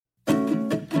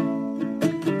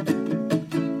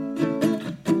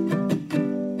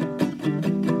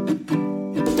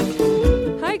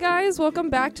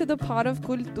welcome back to the Pot of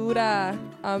Cultura.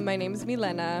 My name is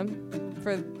Milena,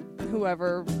 for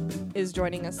whoever is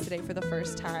joining us today for the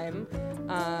first time.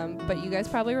 But you guys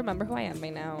probably remember who I am by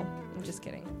now. I'm just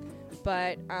kidding.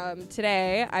 But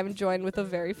today I'm joined with a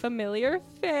very familiar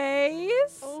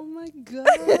face. Oh my god.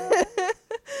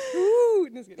 Ooh,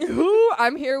 no, just kidding. Who?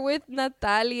 I'm here with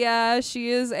Natalia. She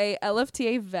is a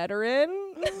LFTA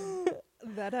veteran.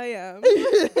 That I am.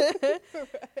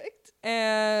 Correct.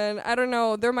 And I don't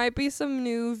know, there might be some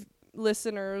new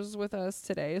listeners with us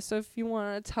today. So if you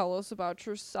want to tell us about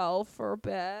yourself for a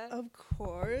bit. Of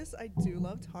course, I do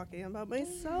love talking about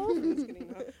myself. I'm just kidding.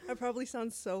 No, I probably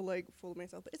sound so like full of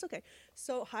myself, but it's okay.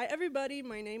 So hi everybody,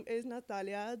 my name is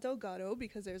Natalia Delgado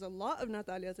because there's a lot of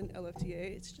Natalias in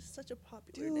LFTA. It's just such a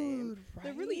popular name. Right?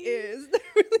 There really is. There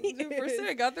really Dude, is. first thing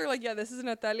I got there, like, yeah, this is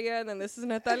Natalia, and then this is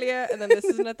Natalia, and then this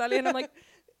is Natalia, and I'm like,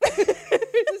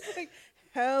 It's just like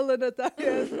hella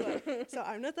Natalia. So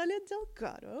I'm Natalia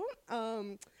Delgado.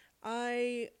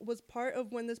 I was part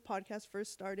of when this podcast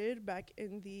first started back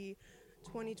in the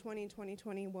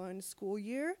 2020-2021 school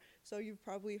year. So you've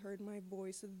probably heard my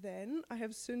voice then. I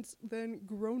have since then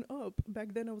grown up.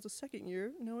 Back then I was a second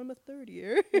year. Now I'm a third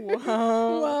year.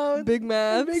 wow, Wow. big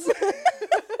maths.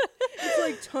 It's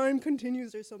like time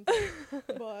continues or something.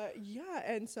 But yeah,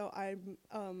 and so I'm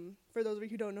for those of you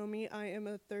who don't know me, I am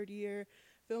a third year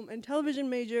film and television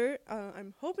major.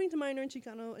 I'm hoping to minor in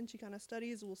Chicano and Chicana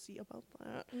studies. We'll see about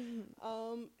that.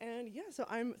 Mm-hmm. And yeah, so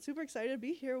I'm super excited to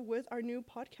be here with our new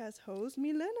podcast host,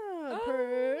 Milena.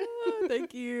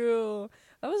 Thank you.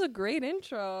 That was a great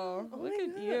intro. Oh Look my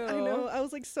at God. you. I know. I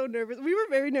was like so nervous. We were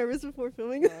very nervous before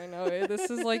filming. I know. This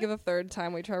is like the third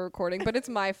time we try recording, but it's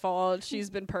my fault. She's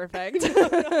been perfect.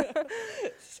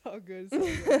 It's all good. So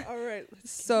good. All right.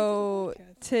 So Let's get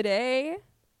into the podcast. today,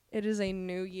 it is a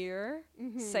new year.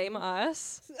 Mhm. Same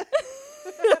us.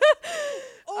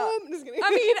 Just kidding. I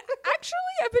mean,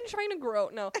 actually, I've been trying to grow.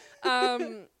 No.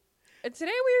 And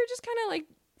today we were just kind of like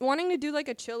wanting to do like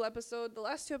a chill episode. The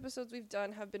last two episodes we've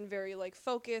done have been very like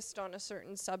focused on a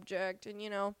certain subject. And, you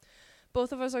know,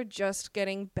 both of us are just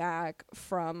getting back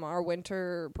from our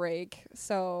winter break.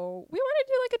 So we want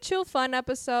to do like a chill, fun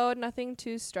episode. Nothing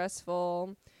too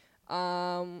stressful.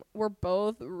 We're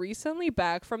both recently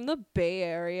back from the Bay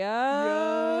Area.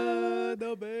 Yeah,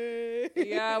 the Bay.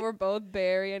 Yeah, we're both Bay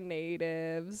Area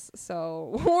natives,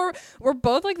 so we're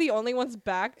both like the only ones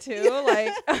back too.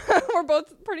 Like we're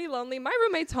both pretty lonely. My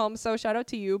roommate's home, so shout out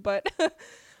to you, but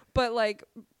like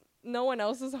no one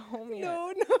else is home yet.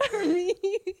 No, not for me.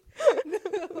 No,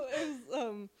 it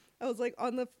was, I was like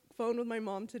on the phone with my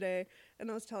mom today,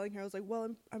 and I was telling her, I was like, well,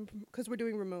 I'm because we're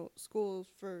doing remote school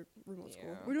for remote school.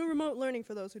 Yeah. We're doing remote learning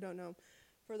for those who don't know,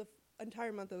 for the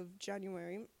entire month of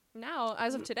January. Now,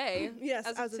 as of today, Yes,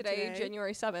 as of today,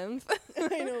 January 7th.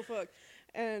 I know, fuck.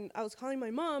 And I was calling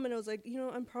my mom, and I was like, you know,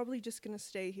 I'm probably just gonna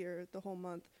stay here the whole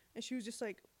month. And she was just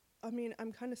like, I mean,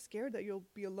 I'm kind of scared that you'll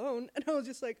be alone. And I was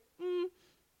just like,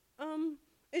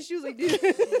 and she was like,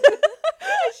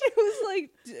 she was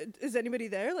like, is anybody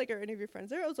there? Like, are any of your friends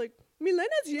there? I was like, Milena's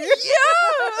here.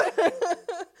 Yeah.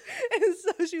 And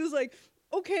so she was like,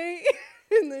 okay.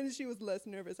 And then she was less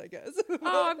nervous, I guess.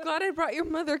 Oh, I'm glad I brought your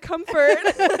mother comfort.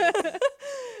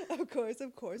 Of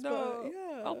course. No, But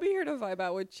yeah. I'll be here to vibe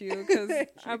out with you because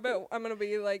I bet I'm gonna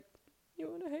be like, you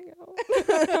want to hang out?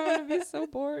 I'm gonna be so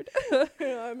bored. I'm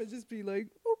gonna just be like,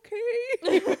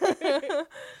 okay.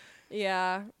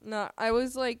 Yeah, no, I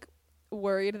was like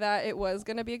worried that it was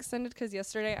gonna be extended because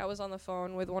yesterday I was on the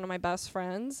phone with one of my best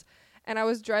friends and I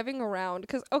was driving around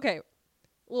because, okay,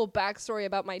 little backstory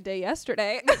about my day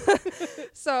yesterday.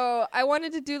 So I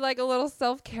wanted to do like a little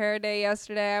self-care day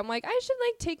yesterday. I'm like, I should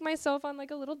like take myself on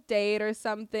like a little date or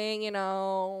something, you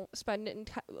know, spending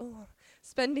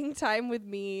time with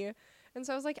me. And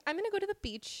so I was like, I'm going to go to the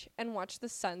beach and watch the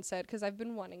sunset because I've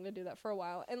been wanting to do that for a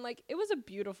while. And like, it was a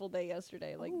beautiful day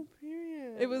yesterday. Like, Oh,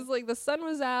 period. it was like the sun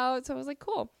was out. So I was like,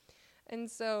 cool. And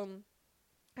so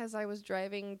as I was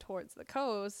driving towards the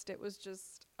coast, it was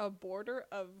just a border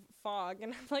of fog.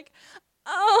 And I'm like,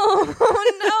 oh,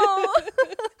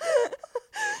 no.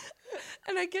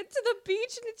 And I get to the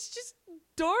beach and it's just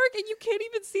dark and you can't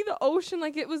even see the ocean.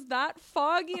 Like, it was that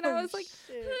foggy. And I was like,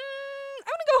 shit.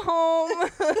 I'm going to go home.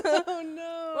 Oh,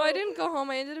 no. Well, I didn't go home.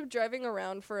 I ended up driving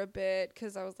around for a bit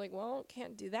because I was like, well,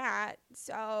 can't do that.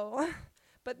 So,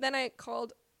 but then I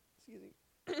called,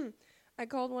 I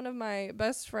called one of my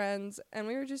best friends and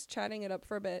we were just chatting it up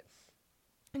for a bit.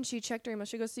 And she checked her email.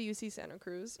 She goes to UC Santa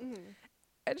Cruz.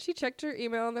 And she checked her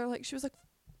email and she was like,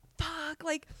 fuck,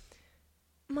 like,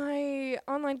 my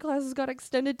online classes got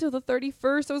extended till the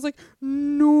 31st. I was like,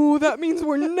 no, that means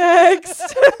we're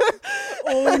next.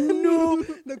 Oh no,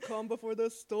 the calm before the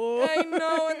storm. I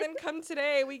know. And then come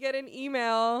today, we get an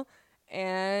email,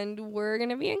 and we're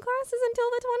gonna be in classes until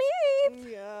the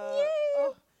 28th. Yeah. Yay.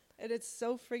 Oh, and it's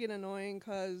so friggin' annoying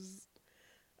because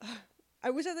I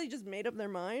wish that they just made up their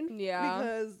mind. Yeah.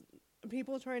 Because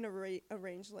people trying to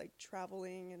arrange like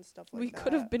traveling and stuff like We that.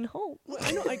 could have been home. Well,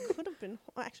 I know I could have been.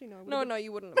 Actually, no. I No, would've no,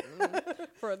 you wouldn't have been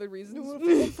for other reasons.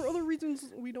 No, for other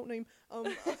reasons we don't name.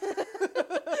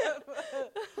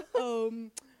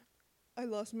 I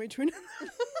lost my train.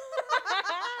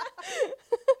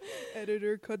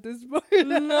 Editor, cut this part.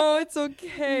 No, it's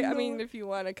okay. I No. mean, if you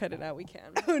want to cut it out, we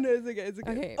can. Oh no, it's okay. It's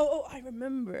okay. Okay. Oh, I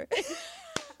remember.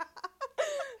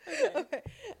 Okay.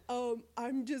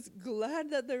 I'm just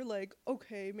glad that they're like,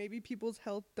 okay, maybe people's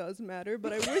health does matter,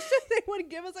 but I wish that they would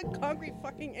give us a concrete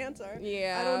fucking answer.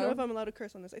 Yeah. I don't know if I'm allowed to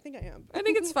curse on this. I think I am. I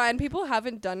think it's fine. People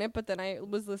haven't done it, but then I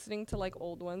was listening to like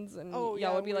old ones, and Oh, y'all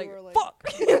yeah, would be we like, were like- "Fuck."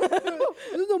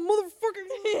 This is a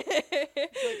motherfucking.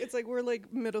 It's like we're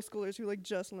like middle schoolers who like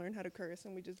just learned how to curse,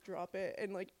 and we just drop it,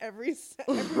 and like every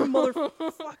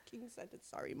motherfucking sentence.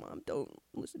 Sorry, mom, don't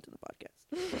listen to the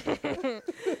podcast.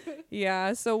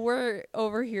 Yeah. So we're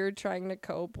over here trying to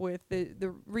cope with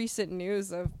the recent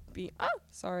news of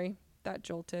sorry, that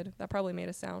jolted. That probably made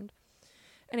a sound.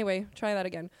 Anyway, try that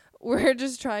again. We're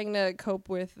just trying to cope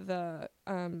with the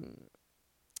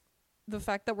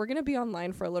fact that we're gonna be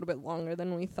online for a little bit longer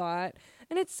than we thought,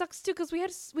 and it sucks too because we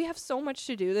have so much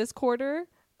to do this quarter.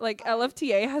 Like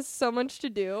LFTA has so much to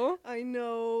do. I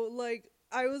know. Like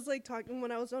I was like talking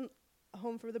when I was on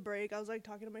home for the break. I was like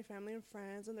talking to my family and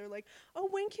friends, and they're like, "Oh,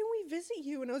 when can we visit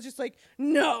you?" And I was just like,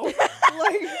 "No,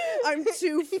 like I'm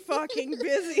too fucking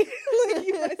busy. Like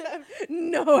you guys have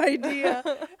no idea."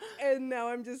 And now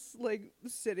I'm just like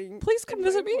sitting. Please come in my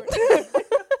visit me. apartment.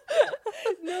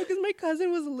 No, because my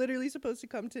cousin was literally supposed to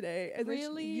come today, and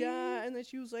Really? yeah, and then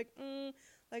she was like,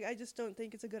 like I just don't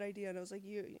think it's a good idea, and I was like,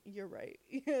 you're right.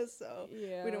 Yeah, so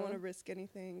Yeah. we don't want to risk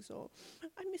anything. So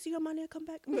I miss you, Amania. Come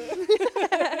back.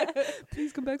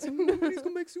 Please come back soon. Please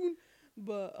come back soon.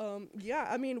 But yeah,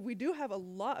 I mean, we do have a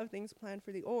lot of things planned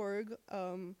for the org.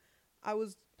 I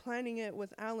was planning it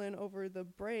with Alan over the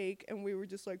break, and we were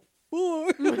just like,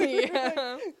 fuck.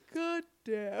 Yeah. God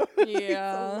damn.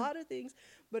 Yeah. It's a lot of things,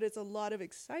 but it's a lot of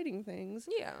exciting things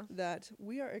Yeah. that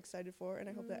we are excited for, and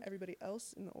I hope that everybody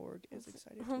else in the org is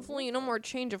excited. Hopefully, for no as more well.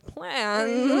 change of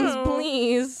plans, know.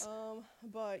 please.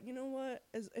 But you know what?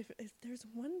 As if there's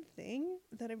one thing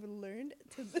that I've learned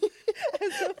as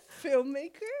a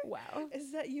filmmaker, Wow.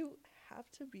 is that you have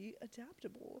to be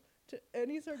adaptable to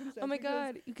any circumstance. Oh my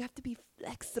because god, you have to be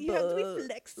flexible. you have to be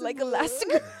flexible. Like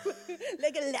Elastigirl.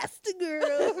 Like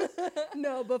Elastigirl.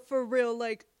 No, but for real,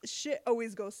 like, shit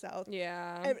always goes south.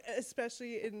 Yeah. And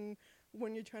especially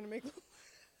when you're trying to make... I'm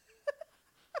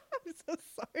so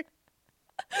sorry.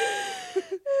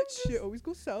 Shit always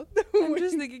goes south. I'm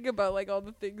just thinking about like all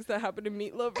the things that happened to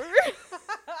Meat Lover.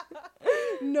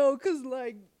 No, because,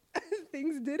 like,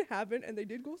 things did happen and they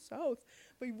did go south.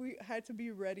 But we had to be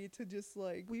ready to just,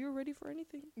 like... We were ready for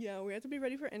anything. Yeah, we had to be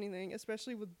ready for anything,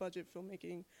 especially with budget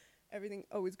filmmaking. Everything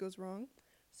always goes wrong.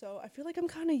 So I feel like I'm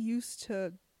kind of used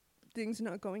to things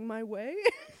not going my way.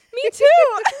 Me too.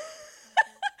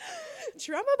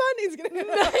 Trauma bonding's gonna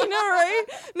I know, right?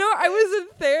 No, I was in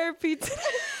therapy today.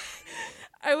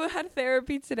 I had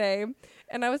therapy today,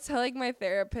 and I was telling my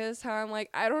therapist how I'm like,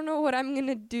 I don't know what I'm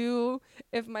gonna do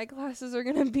if my classes are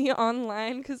gonna be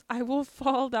online because I will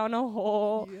fall down a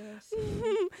hole. Yes.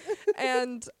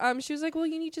 And she was like, well,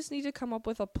 you just need to come up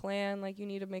with a plan. Like, you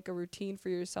need to make a routine for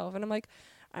yourself. And I'm like,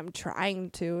 I'm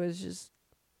trying to.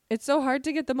 It's so hard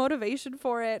to get the motivation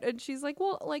for it. And she's like,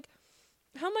 well, like,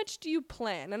 how much do you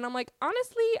plan? And I'm like,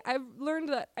 honestly, I've learned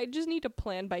that I just need to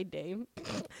plan by day.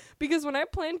 Because when I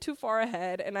plan too far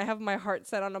ahead and I have my heart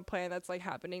set on a plan that's like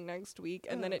happening next week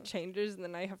and then it changes and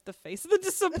then I have to face the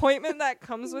disappointment that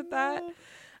comes with that,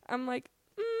 I'm like,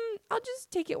 I'll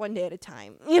just take it one day at a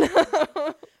time, you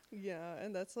know? Yeah,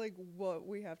 and that's like what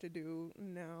we have to do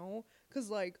now. Because,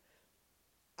 like,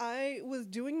 I was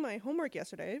doing my homework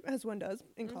yesterday, as one does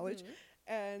in college,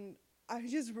 and I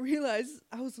just realized,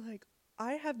 I was like,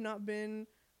 I have not been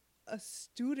a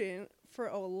student for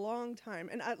a long time.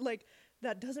 And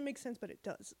that doesn't make sense, but it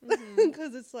does.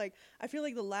 Because it's like, I feel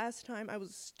like the last time I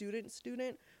was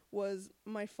student was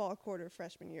my fall quarter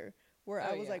freshman year, where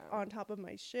I was like on top of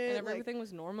my shit. And everything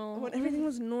was normal. When everything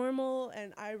was normal,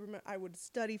 and I remember I would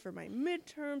study for my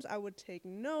midterms. I would take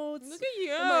notes. Look at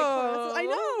you. in my classes. I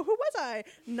know. Who was I?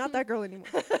 Not that girl anymore.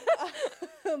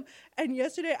 And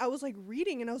yesterday I was like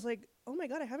reading, and I was like, oh my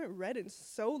God, I haven't read in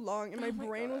so long. And my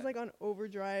brain was like on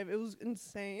overdrive. It was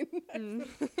insane.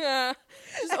 Yeah.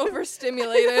 Just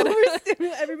overstimulated.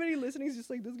 Everybody listening is just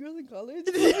like, this girl's in college?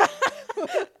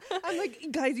 I'm like,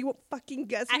 guys, you won't fucking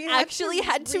guess. I actually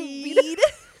had to read.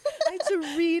 I had to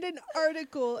read an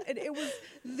article, and it was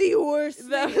the worst.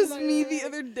 That was me the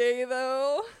other day,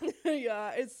 though.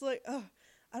 Yeah, it's like, I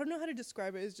don't know how to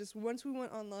describe it. It's just once we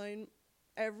went online,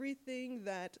 everything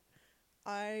that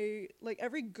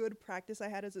every good practice I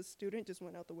had as a student just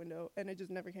went out the window, and it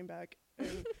just never came back,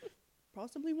 and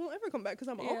possibly won't ever come back because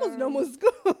I'm almost done with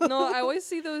school. No, I always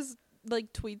see those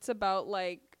like tweets about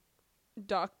like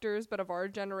doctors, but of our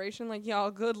generation, like,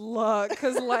 y'all, good luck,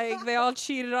 because like they all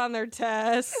cheated on their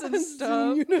tests and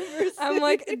stuff. I'm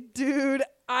like, dude,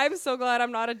 I'm so glad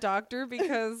I'm not a doctor,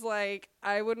 because like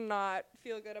I would not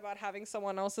feel good about having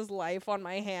someone else's life on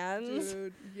my hands.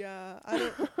 Dude, yeah,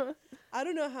 I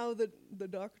don't know how the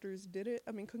doctors did it.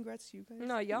 I mean, congrats to you guys.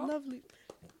 No, y'all lovely.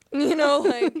 You know,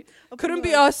 like, couldn't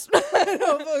be us.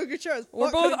 Sure,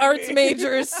 we're both arts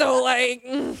majors, so like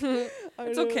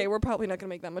it's okay. We're probably not gonna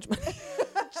make that much money.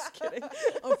 Just kidding.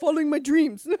 I'm following my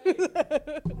dreams.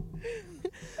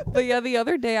 But yeah, the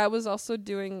other day I was also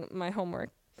doing my homework,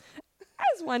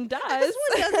 as one does. As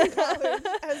one does in college,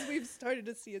 as we've started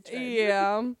to see a trend.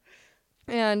 Yeah.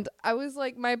 And I was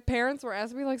like, my parents were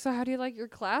asking me like, so how do you like your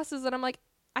classes? And I'm like,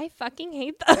 I fucking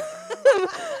hate them.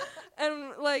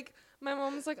 And like, my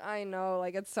mom's like, I know,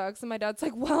 like, it sucks. And my dad's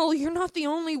like, well, you're not the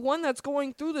only one that's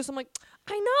going through this. I'm like,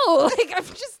 I know. Like, I'm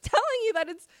just telling you that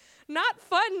it's not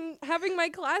fun having my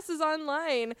classes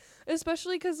online,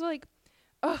 especially because, like,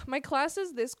 my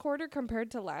classes this quarter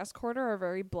compared to last quarter are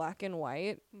very black and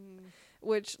white,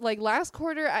 which, like, last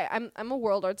quarter, I'm a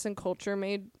world arts and culture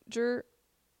major.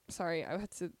 Sorry, I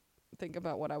had to think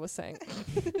about what I was saying.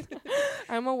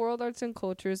 I'm a world arts and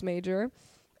cultures major,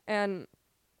 and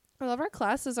a lot of our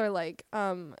classes are like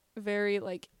very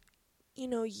like, you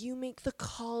know, you make the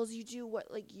calls, you do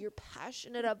what like you're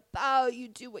passionate about, you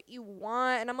do what you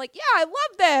want. And I'm like, yeah, I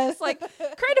love this. Like,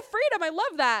 creative freedom, I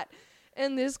love that.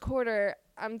 And this quarter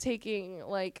I'm taking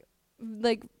like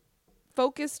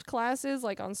focused classes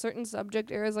like on certain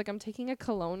subject areas. Like, I'm taking a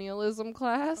colonialism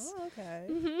class. Oh, okay.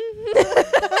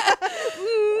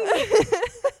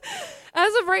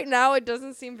 As of right now, it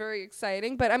doesn't seem very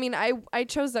exciting, but I mean, I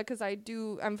chose that because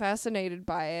I'm fascinated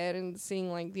by it and seeing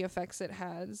like the effects it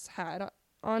has had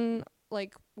on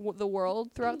like the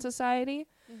world throughout society.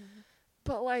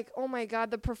 But like, oh my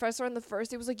God, the professor on the first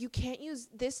day was like, you can't use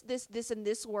this, and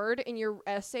this word in your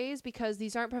essays because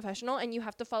these aren't professional, and you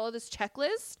have to follow this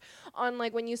checklist on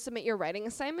like when you submit your writing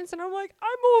assignments. And I'm like,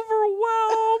 I'm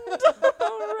overwhelmed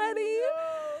already.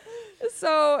 No.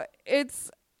 So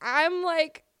I'm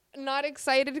like not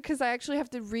excited because I actually have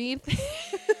to read.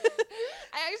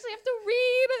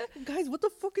 Guys, what the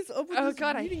fuck is up with this? Oh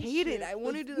God, I hate it. I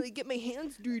wanted to like get my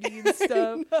hands dirty and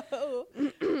stuff.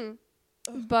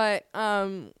 But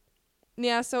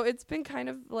yeah, so it's been kind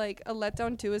of like a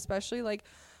letdown too, especially like,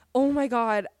 oh my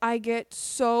God, I get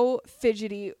so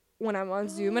fidgety when I'm on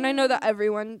Zoom, and I know that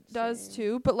everyone does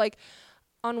too, but like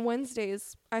on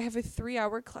Wednesdays I have a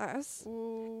 3-hour class.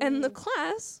 Ooh. And the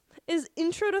class is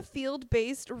Intro to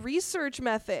Field-Based Research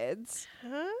Methods.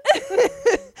 Huh?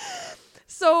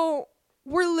 So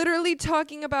we're literally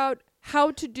talking about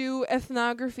how to do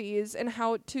ethnographies and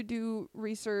how to do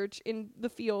research in the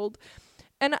field.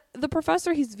 And the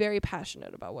professor, he's very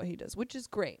passionate about what he does, which is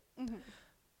great. Mm-hmm.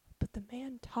 But the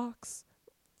man talks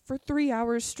for 3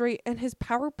 hours straight, and his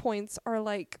PowerPoints are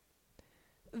like,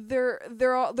 they're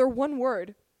one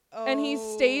word. Oh. And he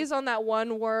stays on that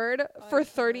one word for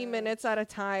 30 minutes at a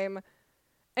time.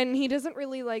 And he doesn't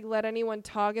really like let anyone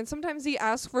talk. And sometimes he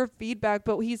asks for feedback,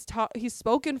 but he's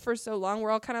spoken for so long. We're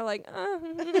all kind of like,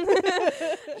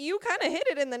 you kind of hit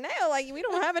it in the nail. Like, we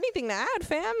don't have anything to add,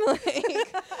 fam.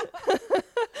 Like,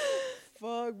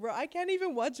 fuck, bro. I can't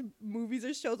even watch movies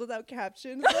or shows without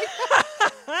captions. Like,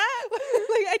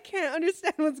 like I can't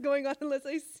understand what's going on unless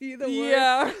I see the word.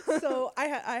 Yeah. So I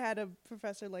had a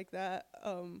professor like that.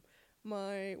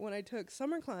 When I took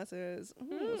summer classes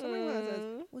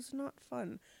was not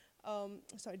fun.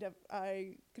 So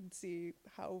I could see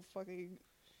how fucking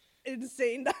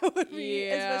insane that would be,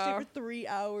 especially for 3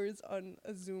 hours on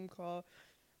a Zoom call.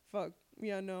 Fuck.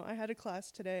 Yeah, no. I had a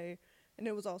class today, and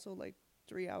it was also like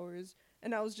 3 hours,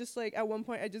 and I was just like, at one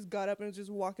point I just got up and was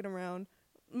just walking around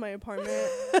my apartment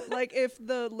like if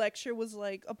the lecture was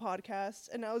like a podcast,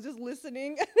 and I was just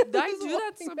listening. I do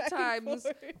that sometimes,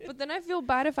 but then I feel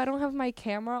bad if I don't have my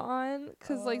camera on,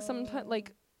 because like sometimes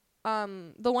like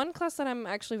The one class that I'm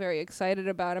actually very excited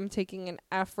about, I'm taking an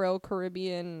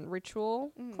Afro-Caribbean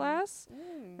ritual class,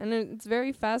 and it's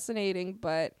very fascinating,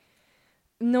 but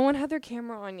no one had their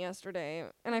camera on yesterday,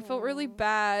 and I felt really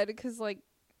bad because, like,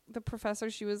 the professor,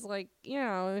 she was like, you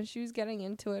know, she was getting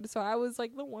into it, so I was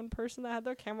like the one person that had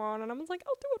their camera on, and I was like,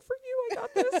 I'll do it for you, I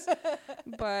got this.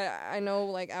 But I know,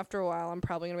 like, after a while I'm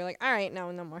probably gonna be like, all right, no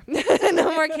more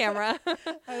no more camera.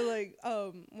 I like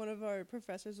one of our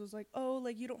professors was like, oh,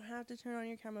 like, you don't have to turn on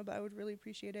your camera, but I would really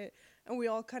appreciate it. And we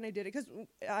all kind of did it because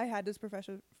I had this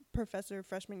professor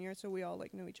freshman year, so we all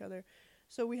like knew each other.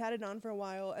 So we had it on for a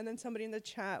while, and then somebody in the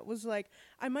chat was like,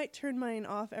 I might turn mine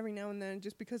off every now and then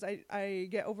just because I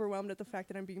get overwhelmed at the fact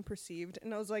that I'm being perceived.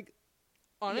 And I was like,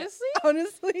 honestly? Yeah,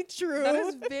 honestly, true. That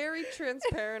is very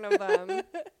transparent of them.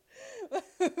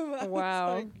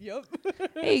 Wow. Like, yep.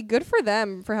 Hey, good for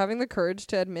them for having the courage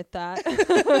to admit that.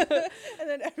 And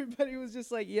then everybody was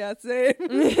just like, yeah, same.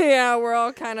 Yeah, we're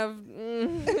all kind of...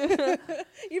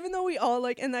 Even though we all,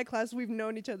 like, in that class, we've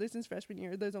known each other since freshman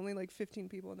year. There's only, like, 15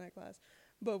 people in that class.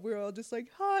 But we're all just like,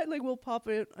 hi. Like, we'll pop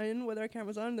it in with our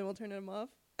cameras on, and then we'll turn them off.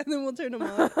 And then we'll turn them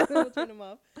off. And then we'll turn them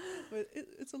off. But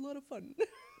it's a lot of fun.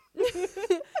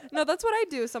 No, that's what I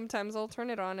do sometimes. I'll turn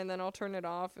it on and then I'll turn it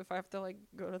off if I have to, like,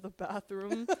 go to the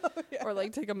bathroom or,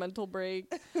 like, take a mental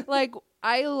break. Like,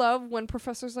 I love when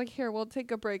professors like, here, we'll take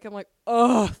a break. I'm like,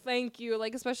 oh, thank you.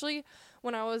 Like, especially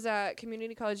when I was at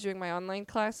community college doing my online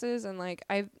classes, and, like,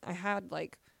 I had,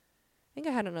 like, I think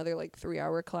I had another, like,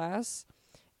 3-hour class.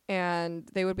 And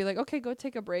they would be like, okay, go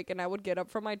take a break. And I would get up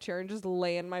from my chair and just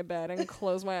lay in my bed and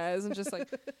close my eyes and just, like,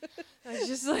 I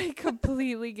just, like,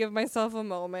 completely give myself a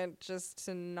moment just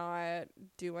to not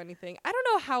do anything. I don't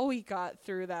know how we got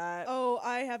through that. Oh,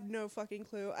 I have no fucking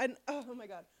clue. And, oh, my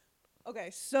God.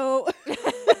 Okay, so,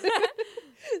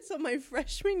 so my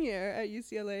freshman year at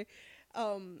UCLA,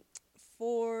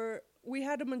 we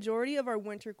had a majority of our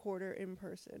winter quarter in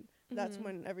person. That's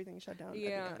when everything shut down.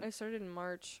 Yeah, I started in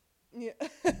March. Yeah.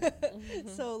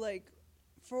 So, like,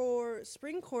 for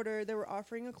spring quarter, they were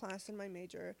offering a class in my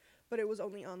major, but it was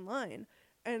only online.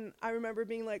 And I remember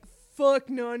being like, fuck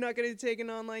no, I'm not going to take an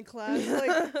online class.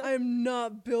 Like, I'm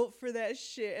not built for that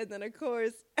shit. And then, of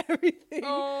course, everything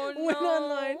went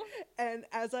online. And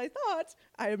as I thought,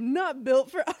 I am not built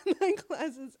for online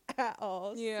classes at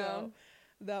all. Yeah. So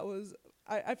that was...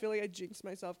 I feel like I jinxed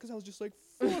myself because I was just like,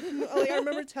 fuck no. Like, I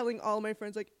remember telling all my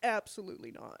friends, like,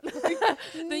 absolutely not. Like,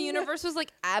 the universe was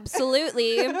like,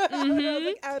 absolutely. I was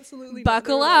like, absolutely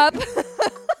buckle up. Like,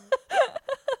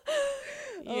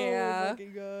 yeah.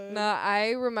 Oh, no,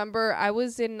 I remember I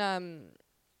was in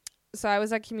so I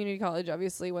was at community college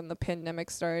obviously when the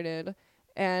pandemic started,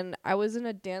 and I was in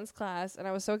a dance class, and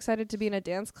I was so excited to be in a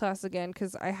dance class again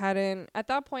because at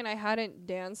that point I hadn't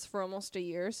danced for almost a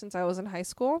year since I was in high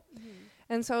school.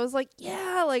 And so I was like,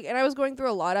 yeah, like, and I was going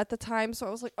through a lot at the time, so I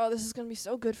was like, oh, this is gonna be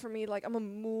so good for me. Like, I'm a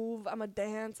move, I'm a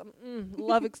dance,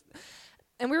 love.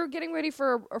 And we were getting ready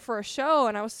for a show,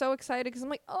 and I was so excited because I'm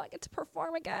like, oh, I get to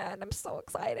perform again. I'm so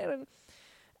excited.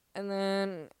 And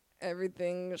then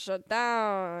everything shut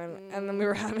down, and then we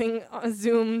were having a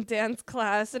Zoom dance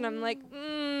class, and I'm like,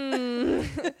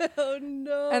 oh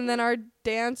no. And then our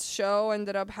dance show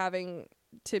ended up having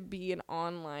to be an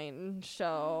online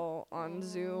show on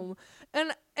Zoom,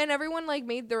 and everyone, like,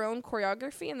 made their own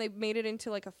choreography, and they made it into,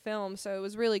 like, a film, so it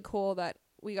was really cool that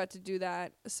we got to do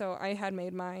that. So I had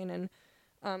made mine, and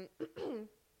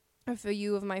a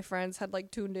few of my friends had, like,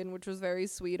 tuned in, which was very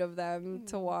sweet of them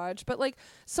to watch. But, like,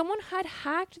 someone had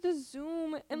hacked the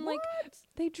Zoom, and like,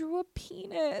 they drew a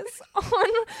penis on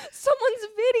someone's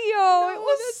video. No, it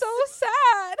was so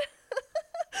sad.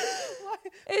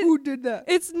 Who did that?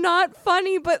 It's not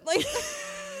funny, but, like,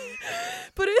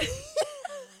 but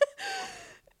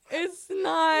it's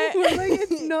not. Like,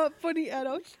 it's not funny at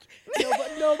all.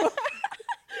 No, but.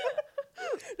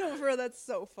 No, bro, that's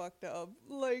so fucked up.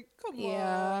 Like, come on.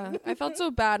 Yeah, I felt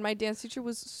so bad. My dance teacher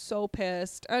was so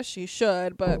pissed, as she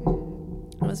should, but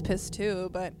I was pissed too.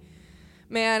 But,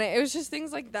 man, it was just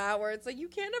things like that where it's like, you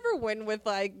can't ever win with,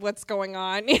 like, what's going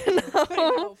on, you know? I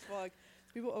know, fuck.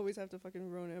 People always have to fucking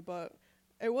ruin it, but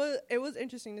it was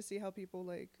interesting to see how people,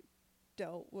 like,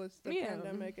 dealt with the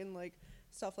pandemic and, like,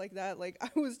 stuff like that. Like, I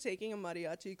was taking a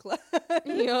mariachi class.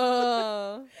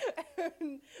 Yeah.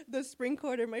 And the spring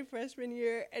quarter, my freshman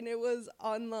year, and it was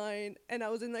online, and I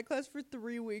was in that class for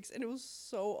 3 weeks, and it was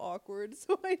so awkward,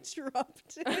 so I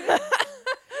dropped it.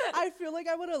 I feel like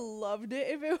I would have loved it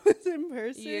if it was in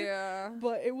person. Yeah.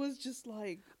 But it was just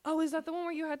like... Oh, is that the one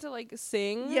where you had to, like,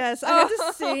 sing? Yes, I had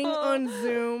to sing on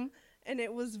Zoom, and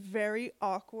it was very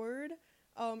awkward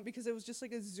because it was just,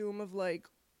 like, a Zoom of, like,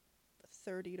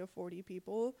 30 to 40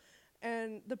 people.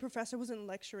 and the professor wasn't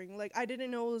lecturing. Like, I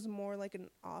didn't know it was more like an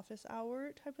office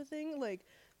hour type of thing. Like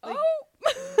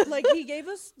like he gave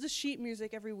us the sheet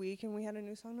music every week, and we had a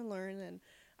new song to learn. And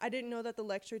I didn't know that the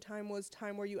lecture time was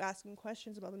time where you ask him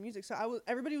questions about the music. So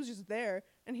everybody was just there,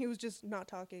 and he was just not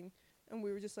talking, and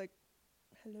we were just like,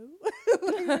 hello.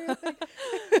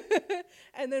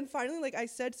 And then finally, like, I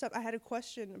said stuff. I had a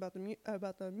question about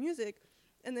the music,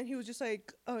 and then he was just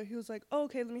like, oh,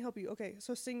 okay, let me help you. Okay,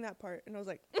 so sing that part. And I was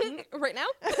like, right now.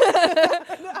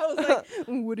 I was like,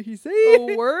 what did he say?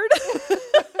 A word.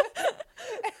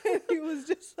 And he was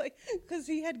just like, because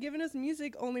he had given us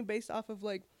music only based off of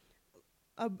like,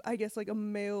 I guess like a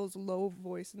male's low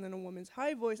voice and then a woman's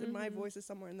high voice, and my voice is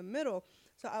somewhere in the middle.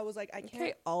 So I was like, I can't.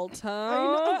 Okay, alto.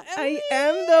 I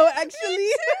am though, actually.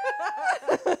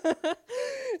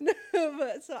 No,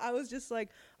 but so I was just like,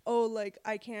 oh, like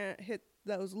I can't hit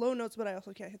those low notes, but I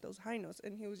also can't hit those high notes.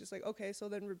 And he was just like, okay, so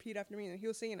then repeat after me. And he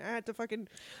was singing. I had to fucking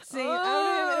sing out of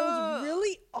him, and it was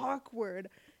really awkward.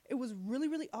 It was really,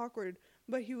 really awkward.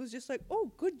 But he was just like,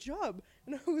 oh, good job.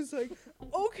 And I was like,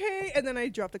 okay. And then I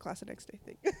dropped the class the next day.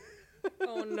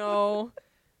 Oh, no.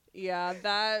 Yeah,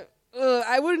 that...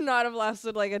 I would not have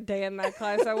lasted like a day in that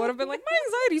class. I would have been like, my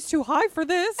anxiety's too high for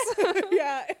this.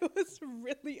 Yeah, it was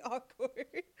really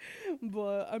awkward.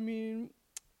 But, I mean,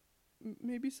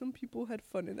 maybe some people had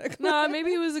fun in that class. No,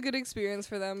 maybe it was a good experience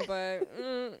for them, but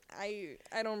I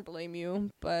don't blame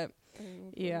you. But...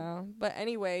 yeah, but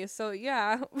anyway, so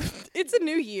yeah, it's a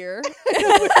new year.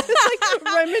 We're just like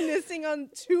reminiscing on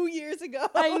 2 years ago.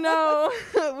 I know.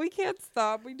 We can't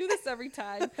stop. We do this every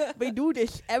time. We do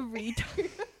this every time.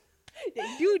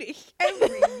 They do this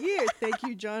every year. Thank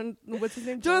you, John. What's his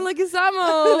name? John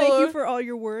Leguizamo. Thank you for all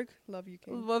your work. Love you,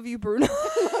 King. Love you, Bruno.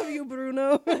 Love you,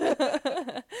 Bruno.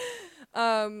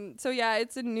 So yeah,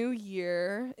 it's a new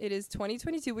year. It is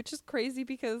 2022, which is crazy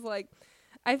because like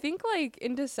I think like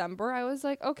in December I was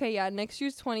like, okay, yeah, next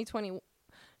year's 2020.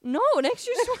 No, next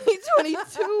year's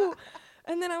 2022.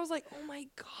 And then I was like, oh my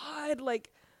God,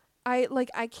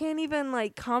 I can't even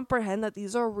like comprehend that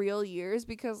these are real years,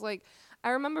 because like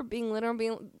I remember being little and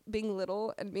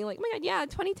being like, oh my God, yeah,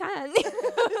 2010. Like,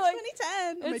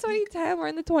 2010. It's 2010. We're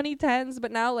in the 2010s,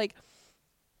 but now like,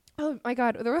 oh my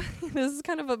God, this is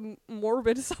kind of a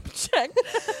morbid subject.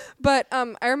 But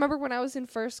I remember when I was in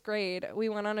first grade, we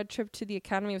went on a trip to the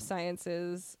Academy of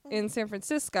Sciences in San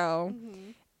Francisco.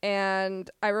 Mm-hmm. And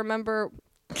I remember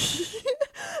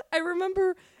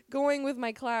going with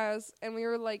my class, and we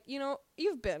were like, you know,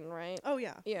 you've been, right? Oh,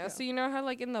 yeah. Yeah. So you know how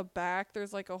like in the back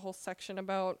there's like a whole section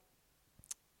about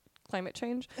climate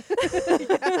change?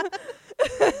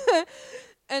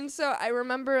 And so I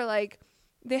remember like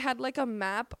they had like a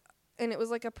map, and it was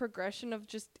like a progression of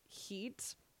just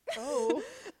heat. Oh.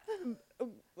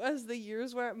 As the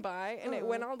years went by, and it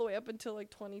went all the way up until like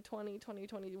 2020,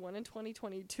 2021, and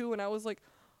 2022. And I was like,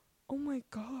 oh my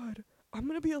God, I'm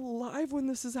going to be alive when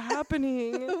this is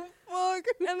happening. Fuck.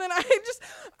 And then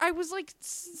I was like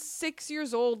 6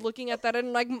 years old looking at that,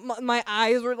 and like my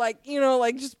eyes were like, you know,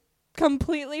 like just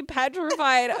completely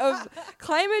petrified of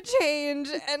climate change.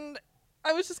 And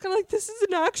I was just kind of like, this is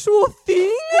an actual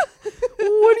thing? What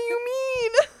do you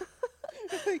mean?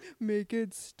 Like, make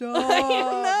it stop. I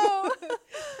know.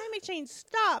 Climate change,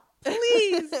 stop.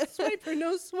 Please. Swipe or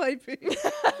no swiping.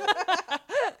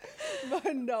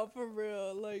 But no, for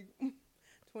real. Like,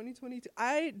 2022.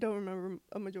 I don't remember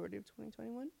a majority of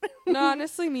 2021. No,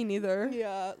 honestly, me neither.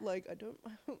 Yeah, like, I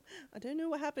don't know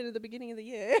what happened at the beginning of the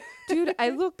year. Dude, I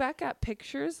look back at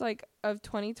pictures, like, of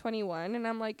 2021, and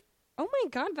I'm like, oh my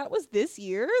God, that was this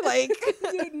year? Like,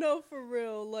 dude, no, for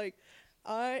real. Like,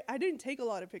 I didn't take a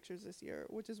lot of pictures this year,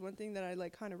 which is one thing that I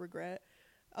like kind of regret,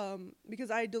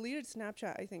 because I deleted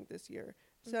Snapchat, I think, this year.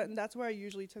 So and that's where I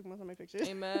usually took most of my pictures.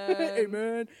 Amen.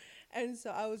 Amen. And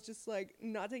so I was just like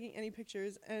not taking any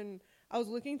pictures, and I was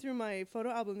looking through my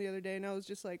photo album the other day, and I was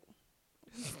just like,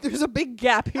 there's a big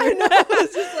gap here. I know. I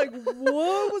was just like,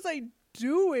 what was I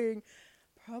doing?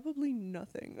 Probably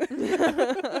nothing.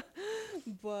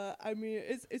 But I mean,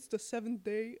 it's the 7th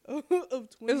day of 20.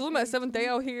 It was my 7th day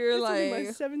out here. It's like only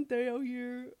my 7th day out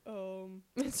here.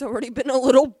 It's already been a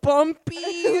little bumpy.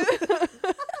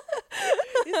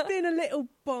 It's been a little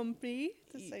bumpy,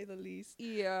 to say the least.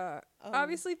 Yeah.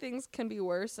 Obviously, things can be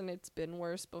worse, and it's been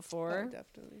worse before. Oh,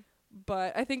 definitely.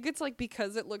 But I think it's like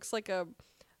because it looks like a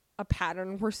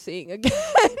pattern we're seeing again.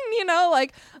 You know,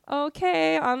 like,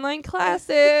 okay, online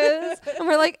classes. And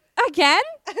we're like, again?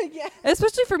 Yeah.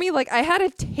 Especially for me, like, I had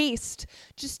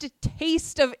just a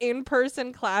taste of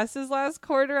in-person classes last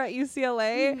quarter at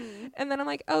UCLA. Mm-hmm. And then I'm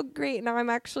like, oh, great. Now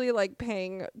I'm actually, like,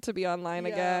 paying to be online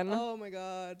again. Oh, my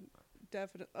God.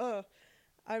 Definitely.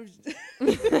 I'm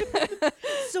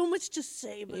so much to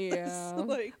say, but Yeah.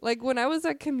 like when I was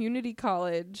at community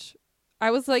college,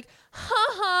 I was like,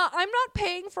 haha, I'm not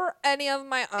paying for any of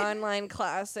my online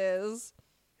classes.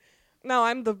 No,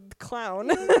 I'm the clown.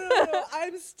 no,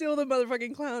 I'm still the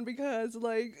motherfucking clown because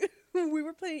like we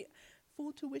were paying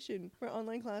full tuition for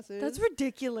online classes. That's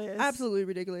ridiculous. Absolutely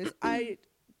ridiculous. I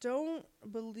don't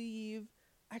believe.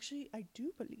 Actually, I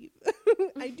do believe.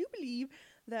 I do believe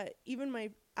that even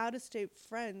my out-of-state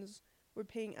friends were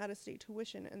paying out-of-state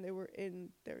tuition, and they were in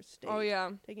their state. Oh yeah,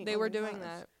 taking they were online doing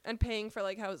class. that and paying for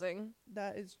like housing.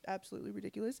 That is absolutely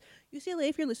ridiculous. UCLA,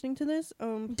 if you're listening to this,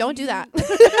 Don't do that.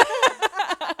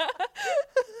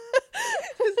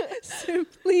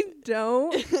 Simply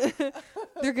don't.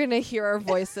 They're gonna hear our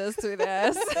voices through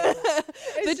this.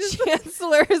 The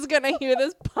chancellor is gonna hear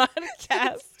this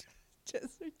podcast.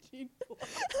 Just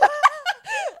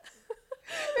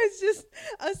it's just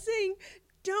us saying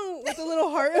don't with a little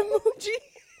heart emoji.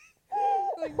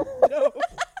 Like no.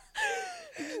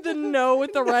 The no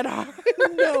with the red heart.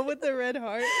 No with the red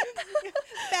heart.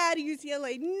 Bad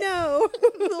UCLA. No.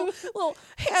 little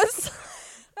hands.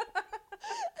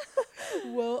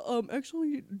 Well,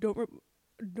 actually,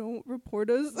 don't report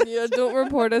us. Yeah, don't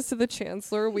report us to the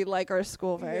chancellor. We like our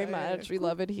school very much. We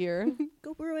love it here.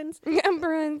 Go Bruins. Yeah,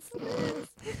 Bruins.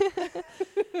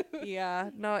 Yeah,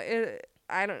 no,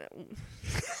 I don't know.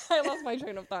 I lost my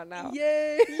train of thought now.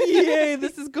 Yay. Yay,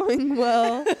 this is going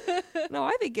well. No,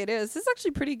 I think it is. This is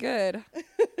actually pretty good.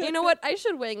 You know what? I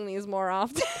should wing these more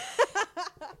often.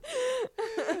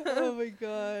 Oh my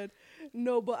god.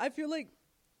 No, but I feel like,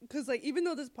 because like even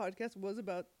though this podcast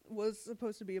was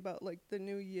supposed to be about like the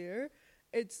new year,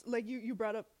 it's like you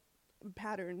brought up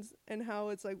patterns and how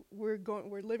it's like we're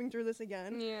living through this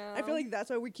again. Yeah. I feel like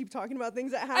that's why we keep talking about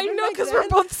things that I happen. know, because we're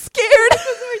both scared.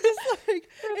 we're just like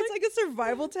it's like a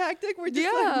survival tactic. We're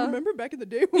just like, remember back in the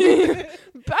day when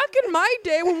back in my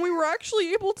day when we were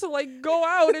actually able to like go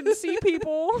out and see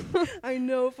people. I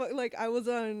know, like I was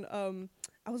on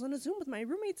a Zoom with my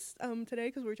roommates today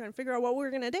because we were trying to figure out what we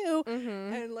were gonna do,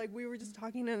 and like we were just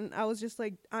talking, and I was just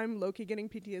like, I'm low-key getting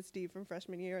PTSD from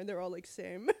freshman year, and they're all like,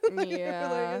 same.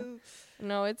 Yeah.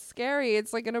 No, it's scary.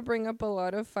 It's like gonna bring up a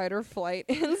lot of fight or flight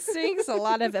instincts, a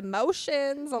lot of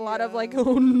emotions, a lot of like,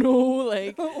 oh no,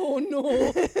 like oh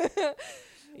no.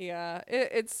 Yeah,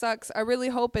 it sucks. I really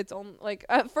hope it's only like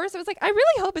at first I was like, I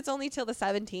really hope it's only till the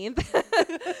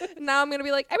 17th. Now I'm gonna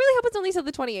be like, I really hope it's only till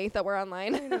the 28th that we're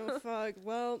online. I know, fuck.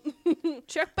 Well,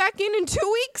 check back in 2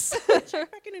 weeks.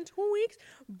 Check back in 2 weeks.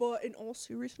 But in all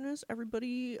seriousness,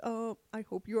 everybody, I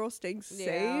hope you're all staying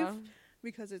safe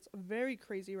because it's very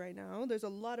crazy right now. There's a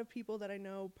lot of people that I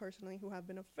know personally who have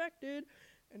been affected.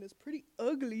 And it's pretty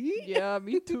ugly. Yeah,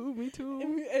 me too.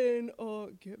 And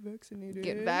get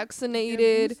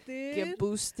vaccinated. Get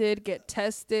boosted. Get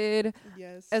tested.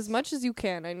 Yes. As much as you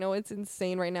can. I know it's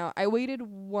insane right now. I waited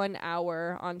 1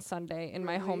 hour on Sunday in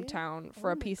my hometown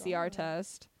for a PCR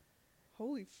test.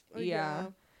 Holy yeah.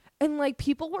 And like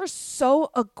people were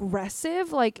so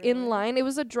aggressive, like in line. It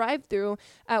was a drive-through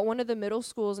at one of the middle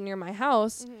schools near my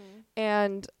house.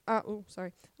 And oh,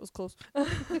 sorry. It was close.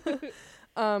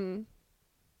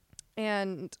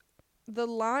 And the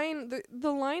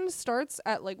line starts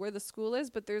at like where the school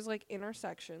is, but there's like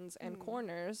intersections and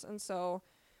corners, and so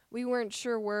we weren't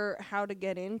sure how to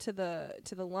get into the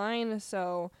line.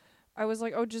 So I was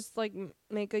like, oh, just like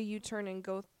make a U-turn and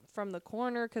go from the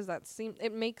corner, because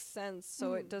it makes sense,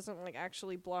 so it doesn't like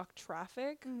actually block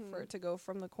traffic for it to go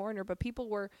from the corner. But people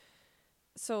were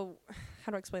so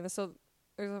how do I explain this? So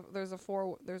I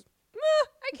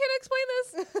can't explain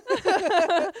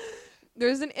this.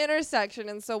 There's an intersection,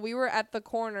 and so we were at the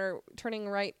corner turning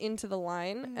right into the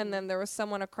line, and then there was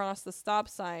someone across the stop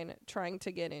sign trying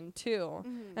to get in too.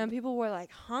 And people were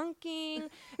like honking.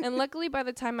 And luckily by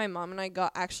the time my mom and I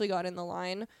got in the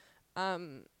line,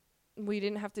 we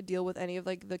didn't have to deal with any of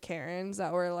like the Karens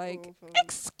that were like,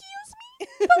 excuse me,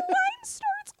 the line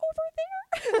starts over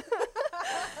there.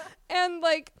 And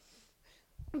like,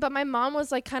 but my mom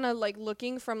was like kind of like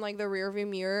looking from like the rearview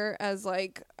mirror as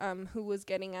like who was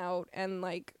getting out, and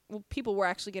like people were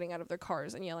actually getting out of their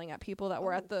cars and yelling at people that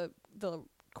were at the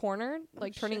corner,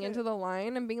 like turning into the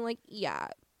line and being like, yeah,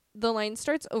 the line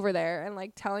starts over there, and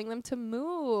like telling them to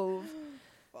move.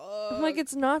 I'm like,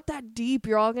 it's not that deep.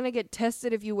 You're all gonna get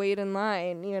tested if you wait in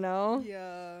line, you know?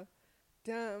 Yeah.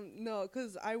 Damn. No,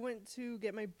 because I went to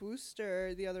get my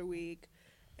booster the other week,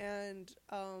 and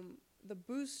the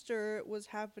booster was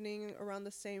happening around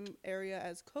the same area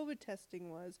as COVID testing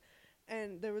was,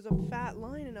 and there was a fat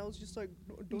line, and I was just like,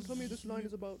 don't tell me this line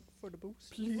is about for the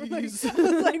booster. Please.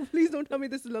 Like, please don't tell me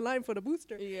this is the line for the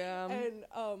booster. Yeah. And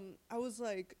I was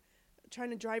like trying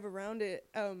to drive around it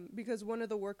because one of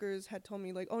the workers had told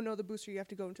me like, oh no, the booster, you have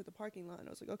to go into the parking lot. And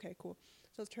I was like, okay, cool.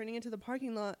 So I was turning into the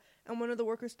parking lot, and one of the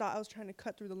workers thought I was trying to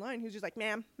cut through the line. He was just like,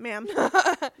 ma'am, ma'am,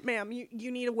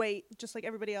 you need to wait just like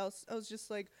everybody else. I was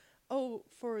just like, oh,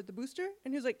 for the booster?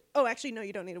 And he was like, oh, actually, no,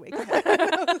 you don't need to wait. Go ahead.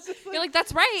 You're like,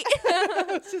 that's right. I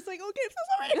was just like, okay, I'm so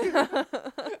sorry.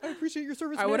 I appreciate your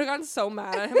service. I would have gotten so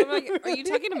mad at him. I'm like, are you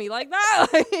talking to me like that?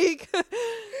 Like,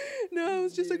 no, I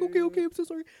was just like, okay, I'm so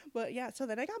sorry. But yeah, so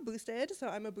then I got boosted. So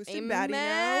I'm a boosted baddie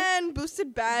now.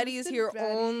 Boosted baddie is here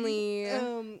baddie.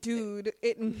 only. Dude,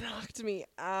 it knocked me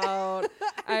out.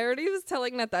 I already was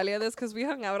telling Natalia this because we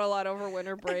hung out a lot over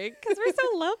winter break because we're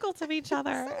so local to each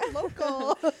other. So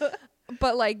local.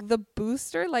 But like the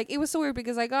booster, like it was so weird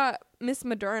because I got Miss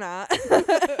Moderna.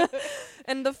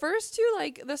 And the first two,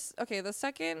 like the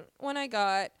second one I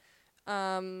got,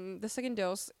 the second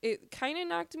dose, it kind of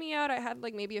knocked me out. I had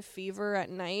like maybe a fever at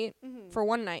night for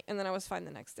one night, and then I was fine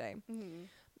the next day.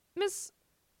 Miss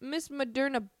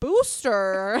Moderna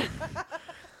booster.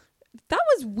 That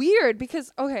was weird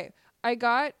because okay, I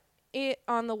got it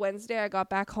on the Wednesday. I got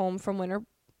back home from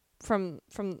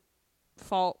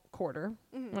fall quarter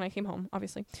when I came home,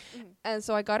 obviously. And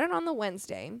so I got it on the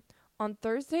Wednesday. On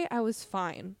Thursday, I was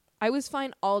fine. I was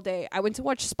fine all day. I went to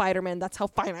watch Spider-Man. That's how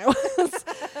fine I was.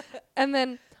 And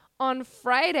then on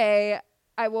Friday,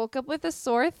 I woke up with a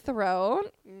sore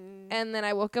throat. And then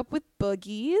I woke up with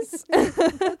boogies.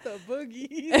 The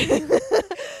boogies.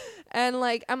 And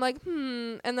like, I'm like,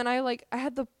 And then I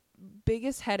had the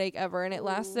biggest headache ever, and it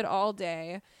lasted all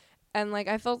day. And like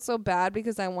I felt so bad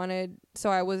because I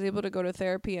was able to go to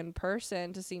therapy in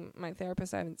person to see my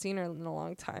therapist. I haven't seen her in a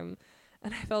long time.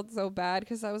 And I felt so bad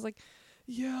because I was like,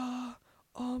 yeah,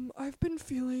 I've been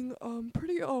feeling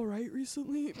pretty all right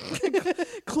recently.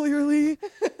 Clearly.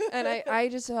 And I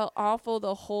just felt awful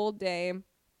the whole day.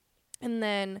 And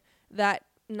then that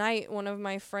night, one of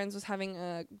my friends was having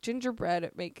a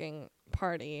gingerbread making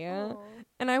party. Aww.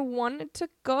 And I wanted to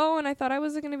go, and I thought I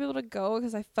wasn't going to be able to go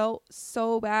because I felt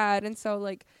so bad. And so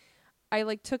like I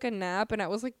like took a nap, and I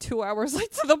was like 2 hours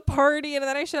late to the party, and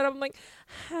then I showed up. I'm like,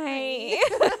 hi.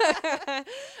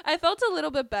 I felt a little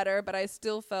bit better, but I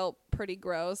still felt pretty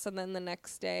gross. And then the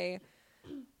next day,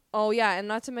 oh yeah, and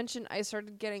not to mention I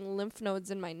started getting lymph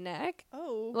nodes in my neck.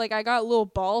 Oh, like I got little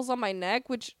balls on my neck,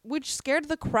 which scared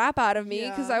the crap out of me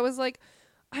because I was like,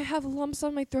 I have lumps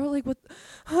on my throat. Like, what?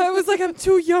 I was like, I'm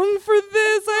too young for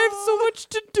this. I have so much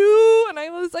to do. And I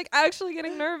was like actually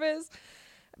getting nervous.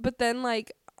 But then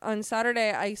like on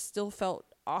Saturday, I still felt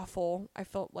awful. I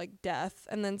felt like death.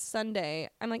 And then Sunday,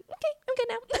 I'm like, okay, I'm good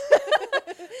now.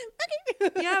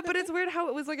 Okay. Yeah, but it's weird how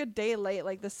it was like a day late.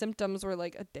 Like the symptoms were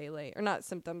like a day late. Or not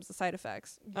symptoms, the side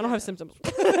effects. Yeah. I don't have symptoms.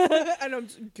 And I'm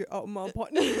just, get out of my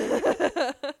apartment.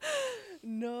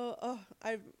 No,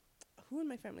 who in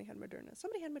my family had Moderna?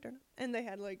 Somebody had Moderna. And they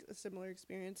had like a similar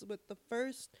experience with the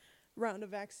first round of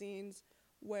vaccines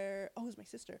where, it was my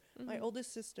sister. My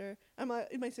oldest sister.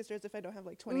 My sister as if I don't have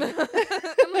like 20.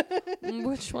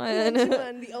 Which one?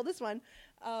 The oldest one.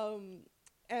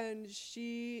 And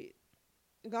she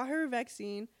got her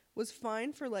vaccine, was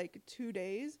fine for like 2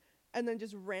 days, and then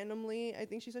just randomly, I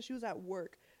think she said she was at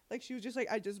work. Like she was just like,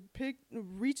 I just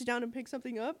reached down and picked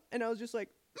something up, and I was just like,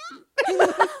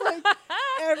 like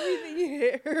everything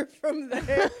hit her from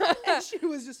there, and she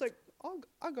was just like,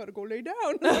 I gotta go lay down.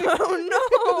 Like, oh no!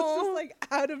 It was just like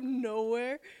out of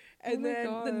nowhere, and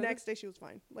then the next day she was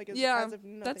fine. Like as if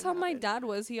nothing that's how happened. My dad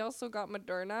was. He also got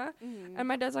Moderna, and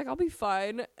my dad's like, I'll be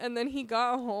fine. And then he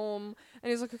got home, and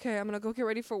he's like, okay, I'm gonna go get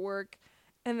ready for work.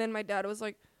 And then my dad was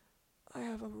like, I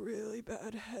have a really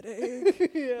bad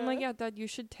headache. Yeah. I'm like, yeah, Dad, you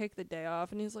should take the day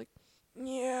off. And he's like,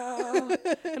 yeah.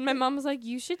 And my mom was like,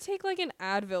 you should take like an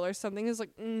Advil or something. He's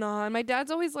like, nah. And my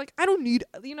dad's always like, I don't need,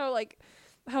 like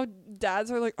how dads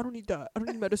are like, I don't need that. I don't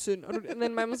need medicine. And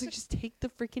then my mom's like, just take the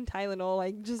freaking Tylenol.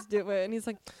 Like, just do it. And he's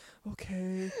like,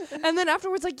 okay. And then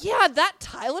afterwards, like, yeah, that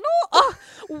Tylenol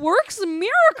works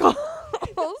miracles.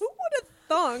 Who would have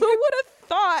thought? Who would have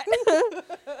thought?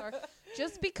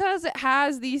 Just because it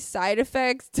has these side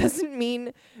effects doesn't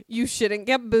mean you shouldn't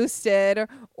get boosted.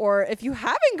 Or if you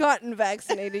haven't gotten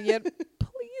vaccinated yet,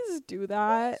 please do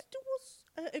that.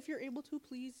 If you're able to,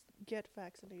 please get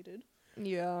vaccinated.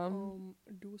 Yeah.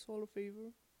 Do us all a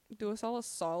favor. Do us all a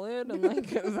solid and like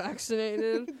get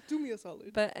vaccinated. Do me a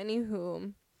solid. But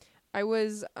anywho, I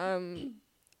was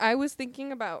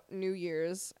thinking about New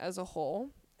Year's as a whole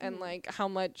and like how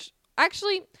much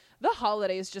actually the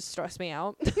holidays just stress me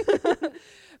out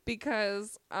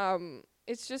because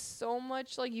it's just so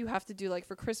much like you have to do. Like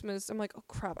for Christmas, I'm like, oh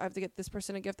crap, I have to get this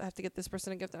person a gift. I have to get this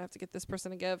person a gift. I have to get this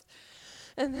person a gift.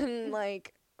 And then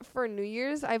like for New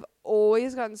Year's, I've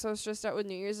always gotten so stressed out with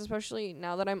New Year's, especially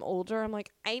now that I'm older. I'm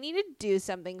like, I need to do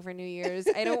something for New Year's.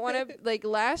 I don't want to, like,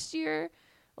 last year,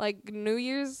 like, New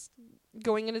Year's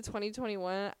going into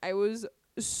 2021, I was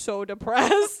so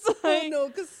depressed. Oh no,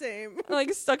 'cause same.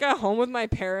 Like, stuck at home with my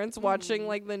parents watching,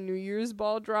 like, the New Year's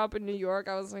ball drop in New York.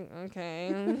 I was like,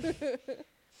 okay.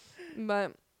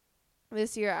 But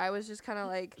this year, I was just kind of,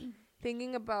 like,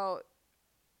 thinking about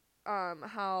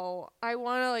how I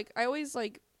want to, like, I always,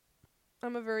 like,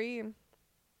 I'm a very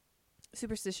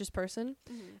superstitious person,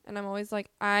 and I'm always like,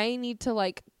 I need to,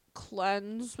 like,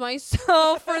 cleanse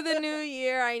myself for the new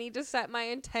year. I need to set my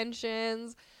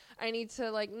intentions. I need to,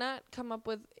 like, not come up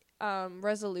with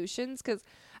resolutions, because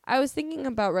I was thinking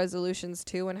about resolutions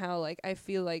too, and how, like, I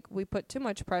feel like we put too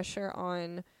much pressure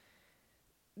on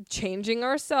changing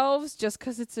ourselves just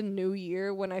because it's a new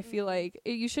year, when I feel like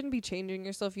you shouldn't be changing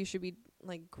yourself. You should be,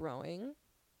 like, growing.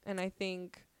 And I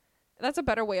think that's a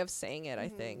better way of saying it, I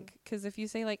think. Because if you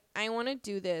say, like, I want to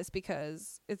do this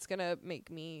because it's going to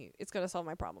solve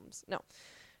my problems. No,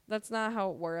 that's not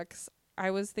how it works.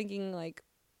 I was thinking, like,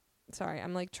 sorry,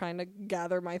 I'm, like, trying to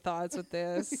gather my thoughts with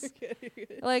this. You're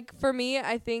good. Like, for me,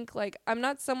 I think, like, I'm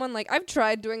not someone, like, I've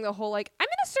tried doing the whole, like, I'm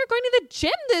going to start going to the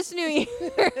gym this new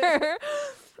year.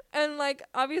 And, like,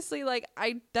 obviously, like,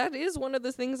 that is one of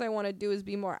the things I want to do, is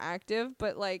be more active.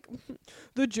 But, like,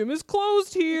 the gym is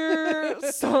closed here.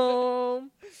 So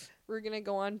we're going to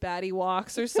go on baddie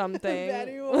walks or something.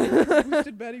 Baddie walks.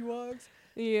 Boosted baddie walks.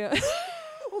 Yeah.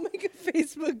 We'll make a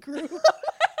Facebook group.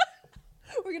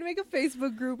 We're going to make a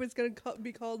Facebook group. It's going to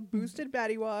be called Boosted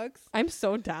Baddie Walks. I'm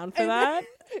so down for And that.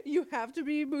 You have to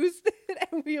be boosted,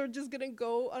 and we are just going to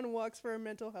go on walks for our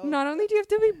mental health. Not only do you have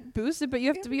to be boosted, but you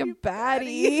have to be a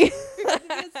baddie. You have to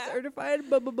be a certified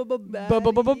baddie.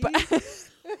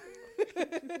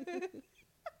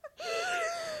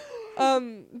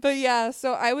 But yeah,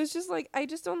 so I was just like, I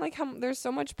just don't like how there's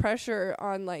so much pressure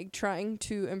on, like, trying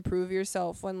to improve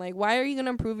yourself, when, like, why are you going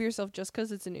to improve yourself just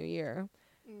because it's a new year?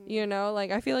 You know,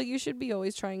 like, I feel like you should be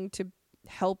always trying to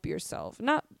help yourself,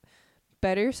 not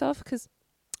better yourself, because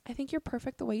I think you're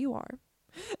perfect the way you are.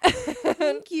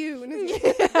 Thank you.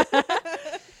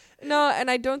 No, and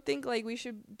I don't think, like, we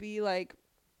should be like,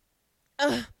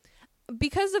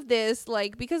 because of this,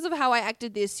 like, because of how I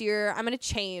acted this year, I'm going to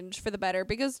change for the better,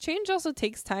 because change also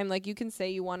takes time. Like, you can say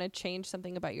you want to change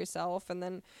something about yourself, and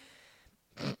then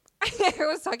I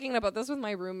was talking about this with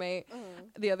my roommate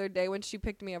the other day when she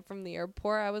picked me up from the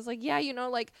airport. I was like, yeah, you know,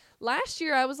 like, last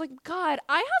year I was like, God,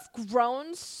 I have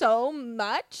grown so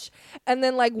much. And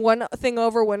then, like, one thing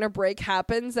over winter break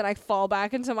happens and I fall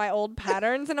back into my old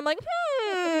patterns, and I'm like,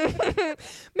 maybe we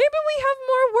have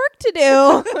more work to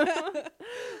do.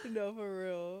 No, for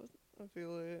real. I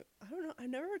feel it. I don't know. I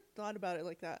never thought about it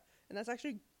like that. And that's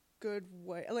actually good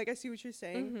way. Like, I see what you're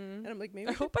saying. And I'm like, maybe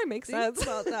I hope I make think sense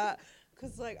about that.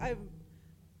 Because, like, I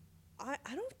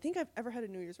don't think I've ever had a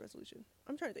New Year's resolution.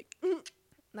 I'm trying to think.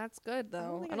 That's good,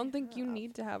 though. think I I don't think you have.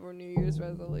 need to have a New Year's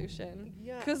resolution.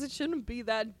 Yeah. Because it shouldn't be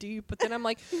that deep. But then I'm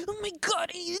like, oh my God,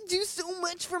 I need to do so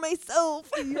much for myself.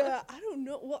 Yeah, I don't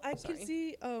know. Well, I Sorry. could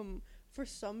see, for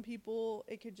some people,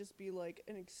 it could just be, like,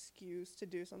 an excuse to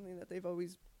do something that they've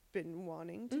always been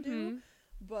wanting to do.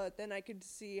 But then I could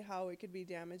see how it could be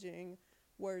damaging,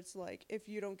 where it's like, if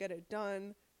you don't get it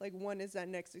done, like, when is that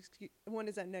next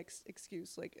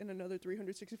excuse, like, in another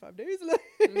 365 days? Like,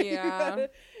 Yeah.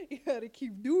 you gotta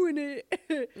keep doing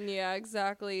it. Yeah,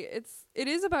 exactly. It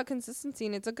is about consistency,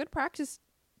 and it's a good practice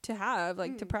to have,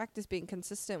 like, to practice being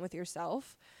consistent with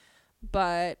yourself.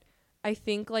 But I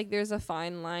think, like, there's a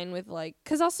fine line with, like,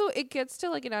 because also it gets to,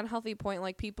 like, an unhealthy point.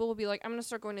 Like, people will be like, I'm gonna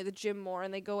start going to the gym more,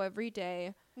 and they go every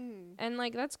day. And,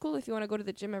 like, that's cool if you want to go to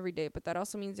the gym every day, but that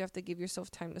also means you have to give yourself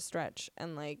time to stretch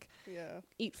and, like, Yeah.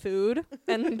 eat food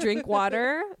and drink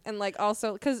water, and, like,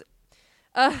 also because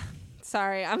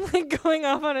sorry, I'm, like, going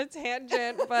off on a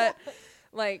tangent, but,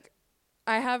 like,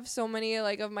 I have so many,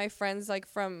 like, of my friends, like,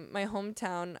 from my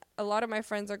hometown. A lot of my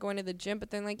friends are going to the gym, but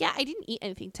they're like, yeah, I didn't eat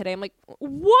anything today. I'm like,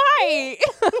 why?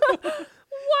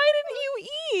 Why didn't you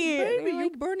eat? And Baby, they're you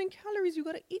like, burning calories. You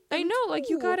gotta eat them I know, like,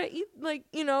 you too. gotta eat, like,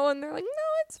 you know, and they're like, no,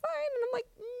 it's fine. And I'm like,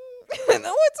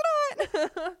 no, it's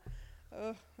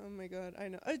not. Oh my God, I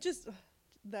know. I just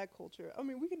that culture. I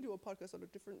mean, we can do a podcast on a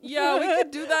different. Yeah, we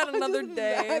could do that another Just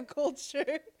day. That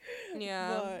culture.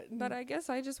 Yeah, but I guess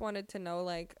I just wanted to know,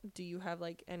 like, do you have,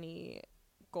 like, any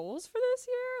goals for this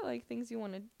year? Like, things you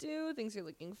want to do, things you're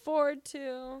looking forward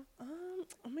to?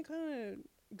 Oh my God,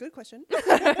 good question.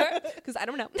 Because I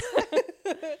don't know.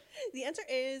 The answer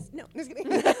is no. Just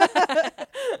kidding. I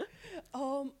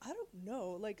don't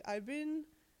know. Like, I've been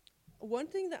one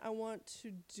thing that I want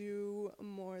to do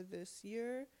more this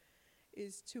year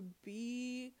is to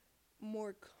be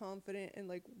more confident in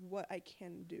like what I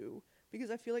can do,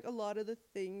 because I feel like a lot of the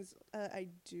things I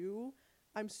do,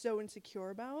 I'm so insecure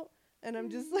about, and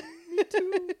I'm just like, me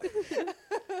too.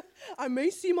 I may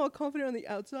seem all confident on the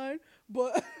outside,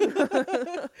 but in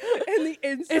the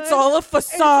inside, It's all a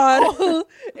facade.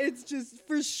 It's just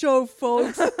for show,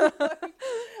 folks.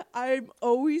 I'm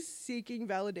always seeking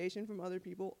validation from other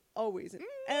people, always, in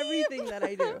everything that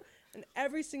I do, and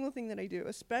every single thing that I do,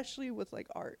 especially with like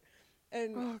art.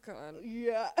 And Oh god.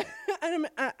 yeah, and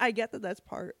I get that that's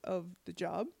part of the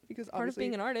job, because Part of obviously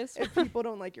being an artist. if people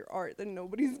don't like your art, then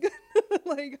nobody's gonna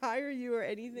like hire you or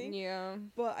anything. Yeah.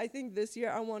 But I think this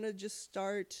year I want to just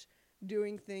start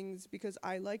doing things because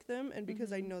I like them, and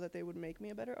because I know that they would make me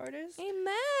a better artist.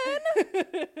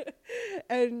 Amen.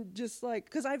 And just like,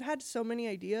 because I've had so many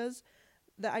ideas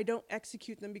that I don't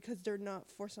execute them because they're not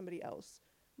for somebody else.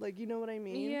 Like, you know what I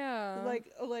mean? Yeah.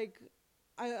 Like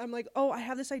I'm like, oh, I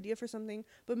have this idea for something,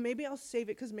 but maybe I'll save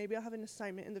it because maybe I'll have an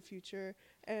assignment in the future,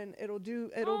 and it'll be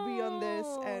on this,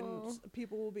 and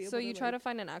people will be able to. So you try like, to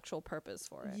find an actual purpose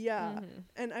for it. yeah. Mm-hmm.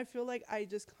 And I feel like I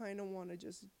just kind of want to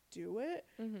just do it.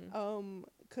 Mm-hmm.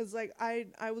 Cause like I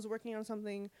was working on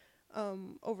something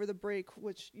over the break,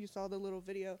 which you saw the little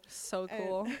video. So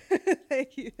cool.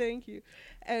 Thank you.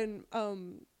 And I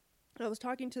was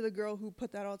talking to the girl who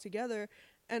put that all together,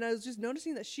 and I was just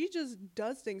noticing that she just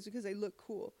does things because they look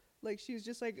cool. Like, she's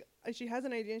just like, she has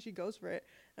an idea and she goes for it.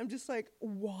 I'm just like,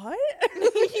 what?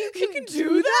 You can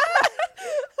do that?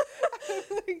 I'm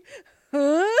like,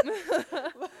 huh?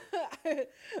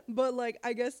 But like,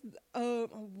 I guess,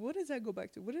 what does that go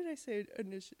back to? What did I say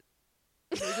initially?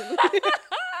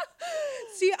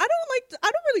 See, I don't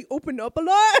really open up a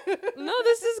lot. No,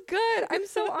 this is good. I'm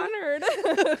so honored.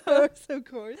 Of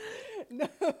course. No,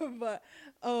 but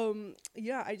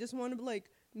yeah, I just want to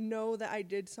like know that I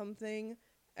did something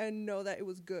and know that it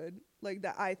was good, like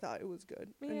that I thought it was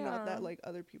good, and not that like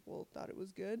other people thought it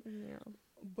was good. Yeah.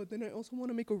 But then I also want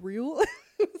to make a reel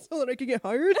so that I can get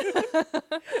hired for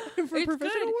It's professional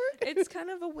good. work. It's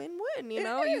kind of a win-win, you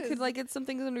know? You could like get some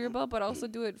things under your belt, but also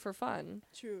do it for fun.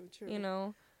 True. You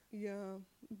know? Yeah.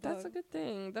 That's a good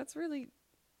thing. That's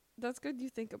good you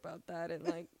think about that. And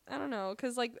like, I don't know,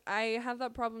 because like I have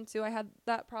that problem too. I had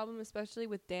that problem especially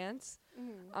with dance.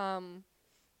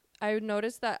 I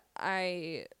noticed that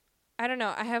I don't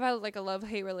know, I have like a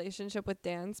love-hate relationship with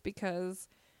dance, because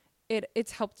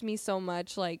it's helped me so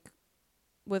much, like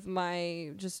with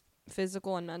my just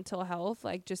physical and mental health,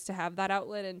 like just to have that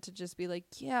outlet and to just be like,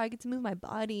 yeah, I get to move my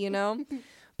body, you know.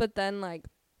 But then like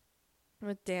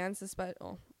with dance,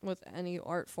 especially with any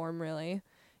art form really,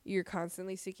 you're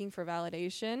constantly seeking for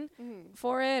validation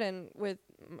for it. And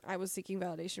I was seeking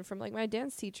validation from like my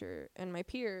dance teacher and my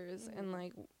peers, and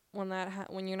like when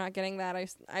you're not getting that, I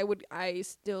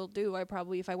still do. I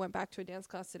probably, if I went back to a dance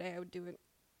class today, I would do it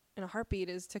in a heartbeat,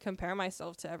 is to compare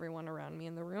myself to everyone around me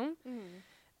in the room.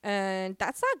 And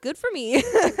that's not good for me,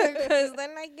 because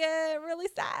then I get really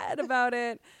sad about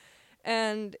it.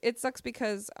 And it sucks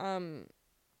because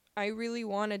I really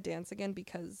want to dance again,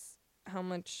 because how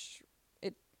much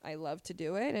I love to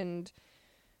do it, and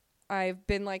I've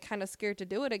been like kind of scared to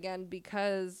do it again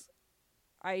because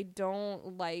I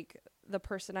don't like the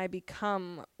person I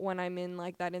become when I'm in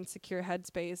like that insecure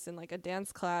headspace in like a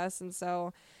dance class. And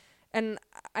so, and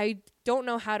I don't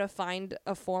know how to find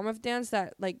a form of dance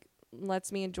that like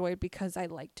lets me enjoy it because I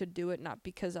like to do it, not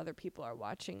because other people are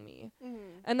watching me.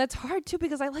 And that's hard too,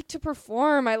 because I like to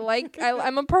perform.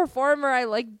 I'm a performer. I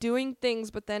like doing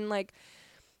things, but then like,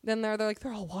 they're like,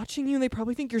 they're all watching you and they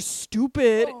probably think you're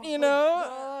stupid, you know?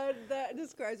 God, that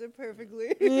describes it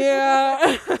perfectly.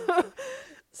 Yeah.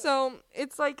 So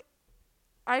it's like,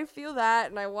 I feel that,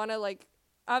 and I want to like,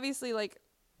 obviously like,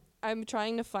 I'm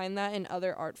trying to find that in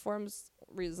other art forms,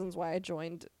 reasons why I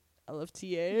joined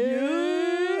LFTA.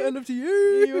 Yeah,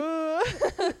 LFTA. Yeah.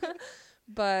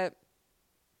 But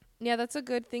yeah, that's a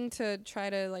good thing to try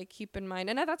to like keep in mind.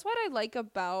 And that's what I like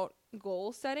about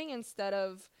goal setting instead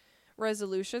of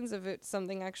resolutions, if it's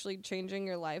something actually changing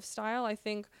your lifestyle. I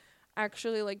think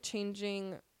actually like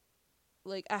changing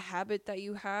like a habit that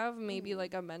you have, maybe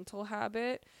like a mental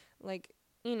habit, like,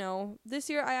 you know, this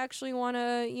year I actually want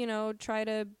to, you know, try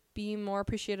to be more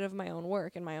appreciative of my own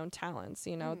work and my own talents,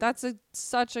 you know. That's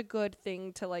such a good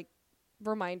thing to like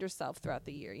remind yourself throughout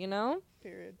the year, you know.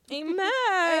 Period.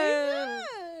 Amen.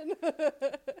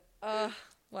 Amen.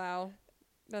 Wow,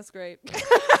 that's great.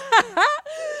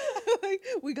 Like,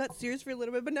 we got serious for a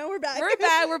little bit, but now we're back.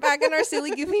 We're back in our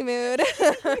silly goofy mood.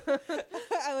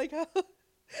 I like how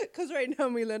Because right now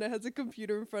Milena has a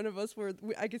computer in front of us where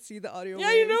I can see the audio.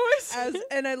 Yeah, you know waves what?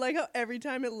 and I like how every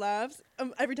time it laughs,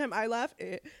 every time I laugh,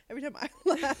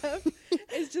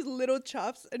 it's just little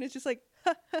chops, and it's just like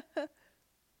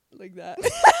like that.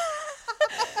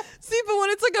 See, but when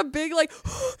it's like a big like,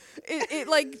 it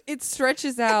like it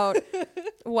stretches out.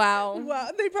 Wow. Wow,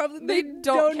 they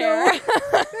don't care. Know.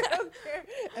 They don't care.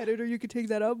 Editor, you could take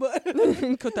that out, but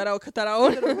Cut that out. Cut that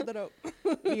out. cut that out.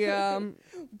 Yeah.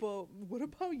 But what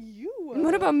about you?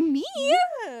 What about me?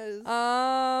 Yes.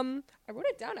 I wrote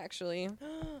it down actually.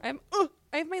 I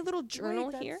have my little journal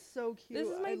Wait, that's here. so cute. This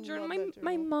is my I journal. love that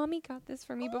My journal. mommy got this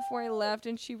for me before I left,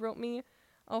 and she wrote me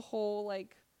a whole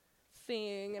like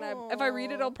thing. And if I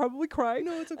read it, I'll probably cry.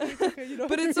 No, it's okay. It's okay. You don't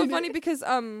But have it's to so read funny it. because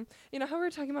you know how we were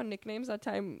talking about nicknames that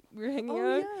time we were hanging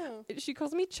Oh out. yeah. She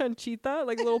calls me Chanchita,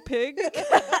 like a little pig.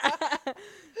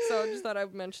 So I just thought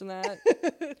I'd mention that.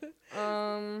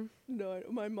 No,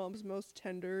 my mom's most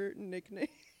tender nickname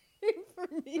for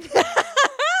me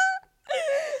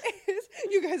is,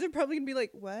 you guys are probably gonna be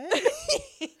like, what?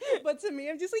 But to me,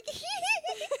 I'm just like,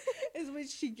 is when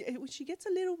she gets a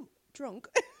little drunk.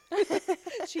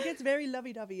 She gets very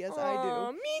lovey-dovey, as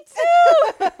I Me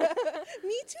too. do.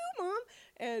 Me too, Mom.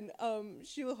 And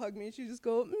she will hug me and she just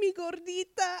go, mi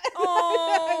gordita.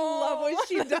 Oh, I love when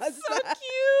she does so that.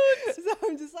 cute. So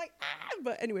I'm just like,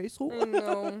 but anyway, so I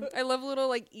know. I love little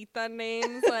like Ita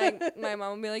names. Like my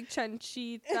mom would be like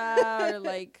Chanchita, or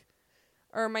like,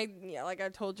 or like I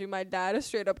told you, my dad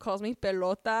straight up calls me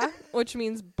Pelota, which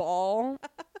means ball.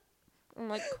 I'm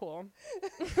like, cool.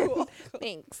 cool.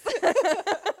 Thanks.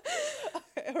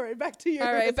 All right, back to you.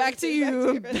 All right, back to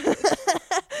you. Back to your resolution.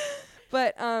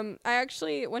 But I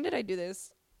actually, when did I do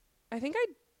this? I think I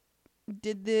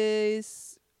did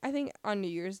this, I think on New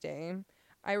Year's Day.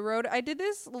 I did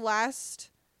this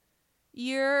last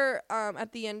year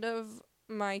at the end of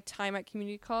my time at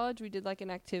community college. We did like an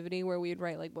activity where we'd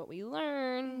write like what we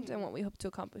learned and what we hope to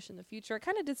accomplish in the future. I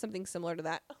kind of did something similar to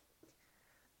that.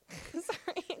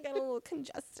 Sorry, I got a little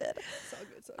congested. It's all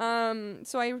good. It's all good.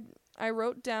 So I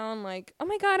wrote down like, oh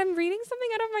my God, I'm reading something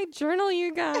out of my journal,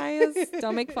 you guys.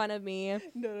 Don't make fun of me.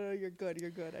 No, you're good.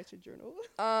 You're good. I should journal.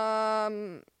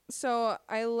 So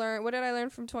what did I learn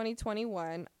from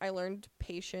 2021? I learned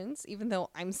patience, even though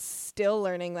I'm still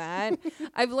learning that.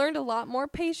 I've learned a lot more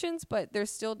patience, but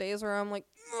there's still days where I'm like,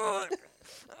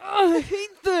 I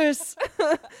hate this.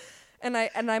 and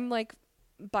I'm like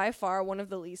by far one of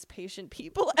the least patient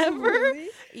people ever. Really?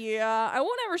 Yeah, I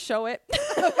won't ever show it.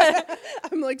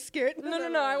 I'm like scared.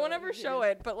 No, I won't ever show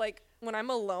it. But like when I'm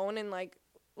alone and like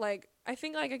I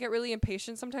think like I get really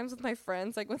impatient sometimes with my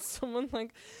friends. Like when someone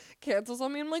like cancels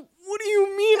on me, I'm like, what do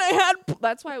you mean I had?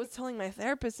 That's why I was telling my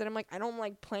therapist that I'm like, I don't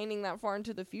like planning that far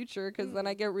into the future because then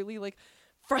I get really like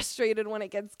frustrated when it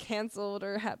gets canceled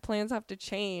or plans have to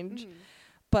change.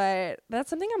 But that's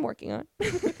something I'm working on.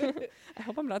 I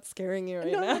hope I'm not scaring you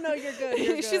right now. No, you're good.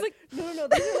 You're She's good. like, no.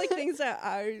 These are like things that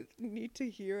I need to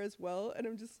hear as well, and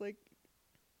I'm just like,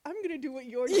 I'm gonna do what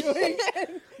you're doing.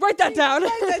 write that down.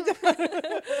 Write that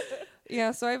down.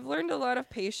 Yeah, so I've learned a lot of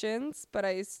patience, but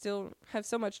I still have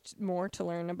so much more to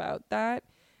learn about that,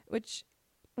 which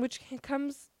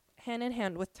comes hand in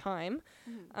hand with time.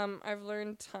 I've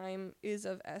learned time is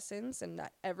of essence and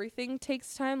that everything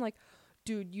takes time. Like,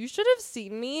 dude, you should have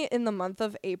seen me in the month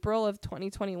of April of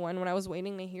 2021 when I was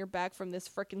waiting to hear back from this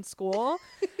freaking school.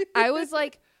 I was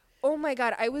like, oh my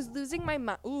God, I was losing my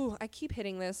mind. Ooh, I keep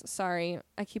hitting this. Sorry.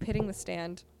 I keep hitting the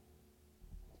stand.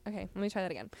 Okay, let me try that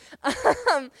again.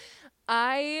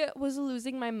 I was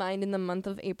losing my mind in the month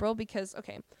of April because,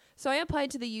 okay, so I applied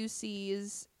to the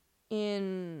UCs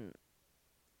in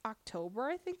October.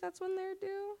 I think that's when they're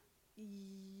due.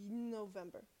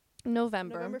 November.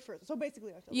 November 1st. So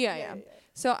basically October. Yeah.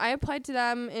 So I applied to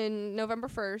them in November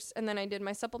 1st, and then I did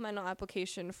my supplemental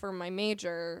application for my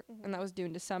major, and that was due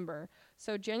in December.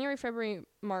 So January, February,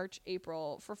 March,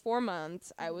 April, for 4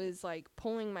 months, I was like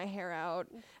pulling my hair out,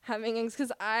 having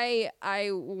because I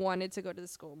wanted to go to the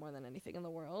school more than anything in the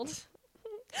world.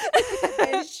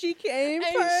 And she came.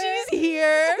 And she's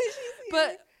here.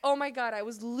 But oh my God, I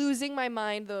was losing my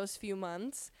mind those few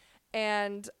months,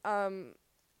 and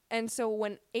so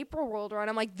when April rolled around,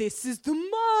 I'm like, this is the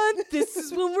month. This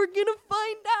is when we're going to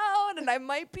find out. And I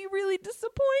might be really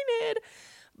disappointed.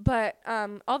 But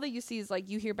all the UCs, like,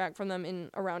 you hear back from them in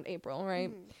around April,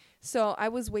 right? So I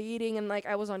was waiting, and, like,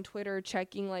 I was on Twitter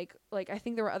checking, like I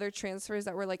think there were other transfers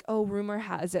that were like, oh, rumor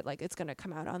has it, like, it's going to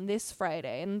come out on this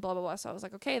Friday and blah, blah, blah. So I was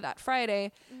like, okay, that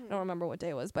Friday. I don't remember what day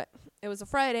it was, but it was a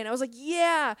Friday. And I was like,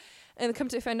 yeah. And come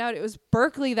to find out, it was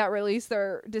Berkeley that released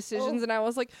their decisions. And I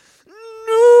was like,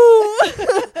 no.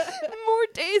 More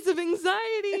days of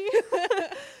anxiety.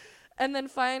 And then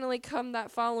finally come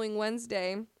that following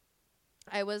Wednesday,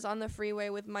 I was on the freeway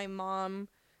with my mom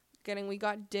we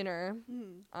got dinner.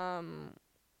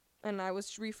 And I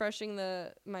was refreshing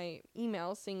my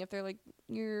email, seeing if they're like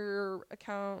your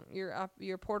account, your app,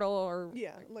 your portal, or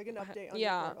like an update on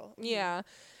your portal. Yeah.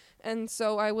 And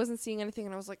so I wasn't seeing anything,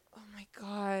 and I was like, oh my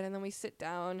God. And then we sit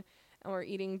down and we're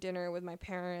eating dinner with my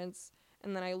parents,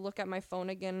 and then I look at my phone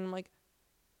again and I'm like,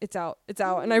 it's out.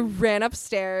 And I ran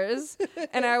upstairs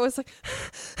and I was like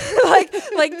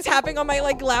like tapping on my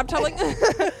like laptop, like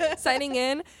signing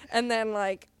in, and then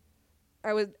like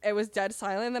it was dead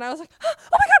silent, and then I was like, oh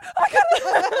my God.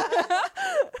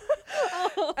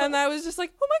 And I was just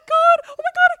like, oh my God, I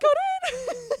got in.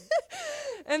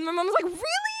 And my mom was like, really?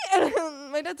 And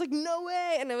my dad's like, no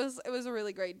way. And it was a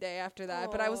really great day after that.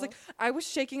 Aww. But I was like, I was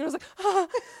shaking, and I was like,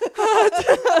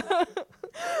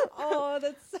 oh,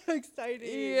 that's so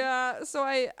exciting. Yeah. So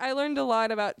I learned a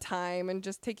lot about time and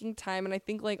just taking time. And I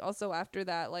think like also after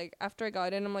that, like after I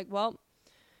got in, I'm like, well,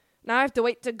 now I have to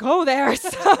wait to go there.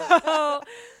 So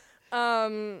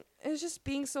it's just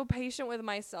being so patient with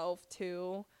myself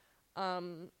too.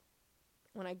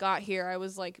 When I got here, I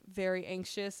was like very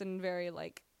anxious and very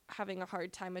like having a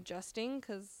hard time adjusting,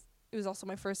 because it was also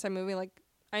my first time moving. Like,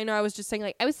 I know I was just saying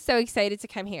like I was so excited to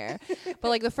come here, but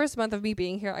like the first month of me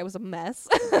being here, I was a mess.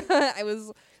 I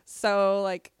was so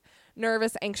like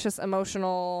nervous, anxious,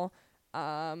 emotional,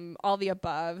 all the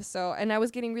above. So, and I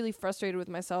was getting really frustrated with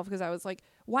myself, because I was like,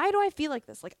 why do I feel like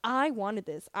this? Like, I wanted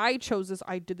this, I chose this,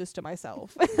 I did this to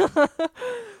myself.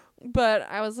 But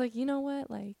I was like, you know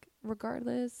what? Like,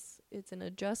 regardless, it's an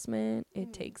adjustment.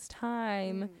 It takes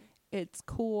time. It's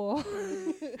cool.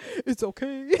 It's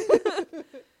okay.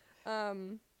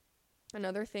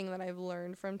 Another thing that I've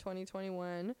learned from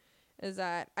 2021 is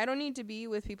that I don't need to be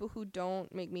with people who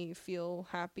don't make me feel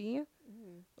happy.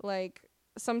 Like,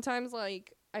 sometimes,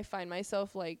 like, I find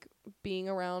myself, like, being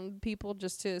around people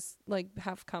just to, like,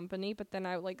 have company. But then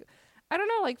I don't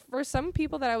know, like, for some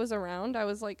people that I was around, I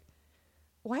was like,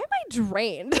 why am I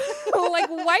drained? Like,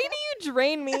 why do you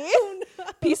drain me? Oh, no.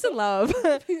 Peace and love.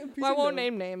 Well, I won't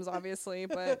name names, obviously,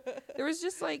 but there was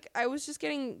just, like, I was just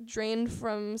getting drained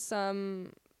from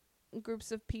some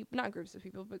groups of people, not groups of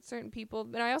people, but certain people.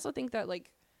 And I also think that, like,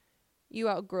 you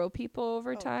outgrow people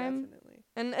over time. Definitely.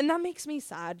 And that makes me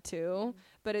sad, too.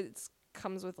 But it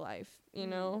comes with life, you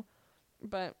know?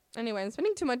 But anyway, I'm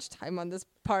spending too much time on this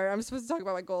part. I'm supposed to talk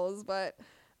about my goals, but,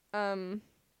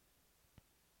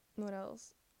 what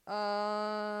else?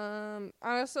 I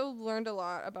also learned a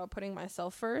lot about putting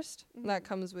myself first. That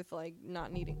comes with like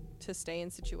not needing to stay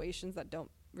in situations that don't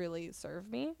really serve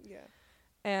me. Yeah.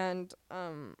 And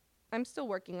I'm still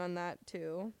working on that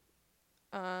too.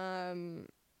 And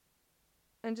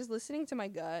just listening to my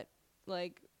gut,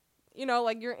 like, you know,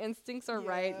 like your instincts are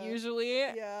right usually.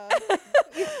 Yeah.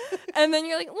 And then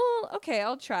you're like, well, okay,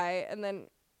 I'll try. And then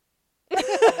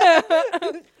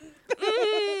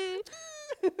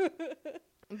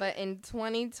but in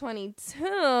 2022,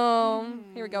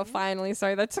 here we go, finally.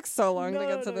 Sorry, that took so long to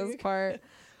get to this part.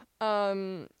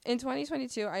 In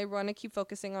 2022, I want to keep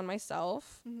focusing on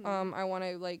myself. I want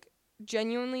to, like,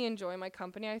 genuinely enjoy my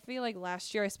company. I feel like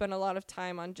last year I spent a lot of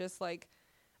time on just, like,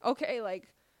 okay,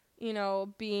 like, you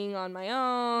know, being on my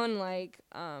own, like,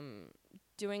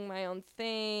 doing my own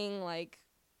thing, like,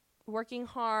 working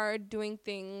hard, doing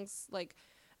things, like,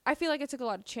 I feel like I took a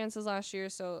lot of chances last year,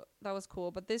 so that was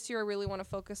cool. But this year I really want to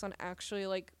focus on actually,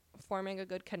 like, forming a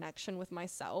good connection with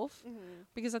myself.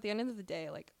 Because at the end of the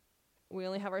day, like, we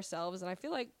only have ourselves, and I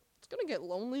feel like it's going to get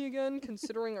lonely again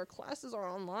considering our classes are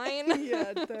online.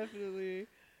 Yeah, definitely.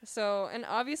 So, and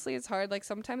obviously it's hard. Like,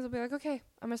 sometimes I'll be like, okay,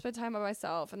 I'm going to spend time by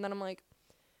myself. And then I'm like,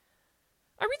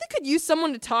 I really could use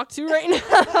someone to talk to right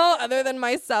now other than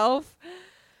myself.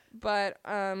 But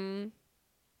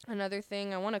another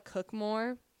thing, I want to cook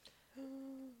more.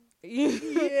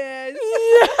 Yes.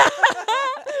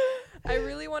 I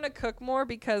really want to cook more,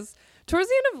 because towards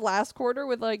the end of last quarter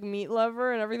with like Meat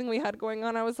Lover and everything we had going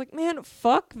on, I was like, man,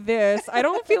 fuck this. I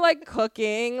don't feel like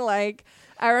cooking. Like,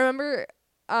 I remember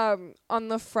on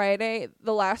the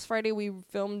last Friday we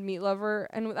filmed Meat Lover,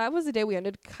 and that was the day we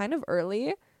ended kind of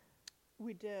early.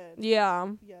 We did.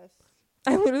 Yeah. Yes.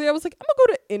 I was like, I'm gonna go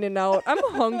to In-N-Out. I'm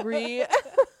hungry.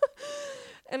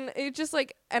 And it just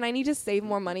like, and I need to save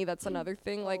more money. That's another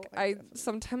thing. Like,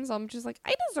 sometimes I'm just like,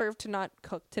 I deserve to not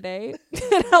cook today.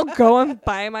 And I'll go and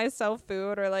buy myself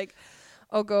food, or like,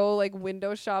 I'll go like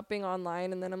window shopping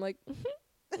online, and then I'm like, what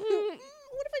if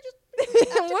I just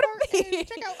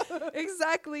check out?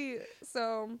 Exactly.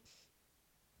 So,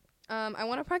 I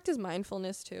want to practice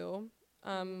mindfulness too.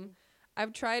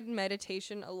 I've tried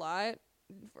meditation a lot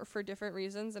for different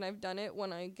reasons, and I've done it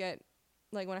when I get,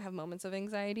 like, when I have moments of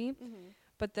anxiety. Mm-hmm.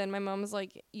 But then my mom was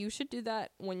like, you should do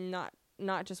that when not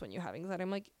just when you have anxiety.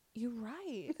 I'm like, you're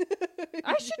right.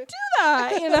 I should do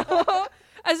that, you know,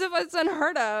 as if it's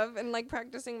unheard of, and like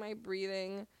practicing my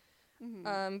breathing.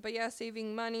 Mm-hmm. But yeah,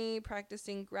 saving money,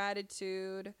 practicing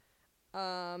gratitude,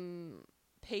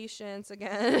 patience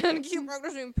again. Keep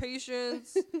practicing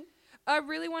patience. I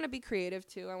really want to be creative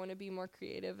too. I want to be more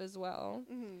creative as well.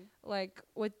 Mm-hmm. Like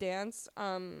with dance,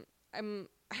 I'm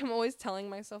always telling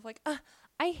myself like,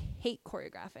 I hate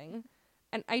choreographing.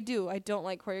 And I don't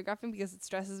like choreographing because it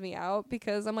stresses me out,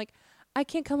 because I'm like, I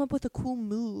can't come up with a cool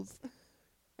move.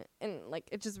 And like,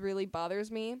 it just really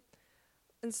bothers me.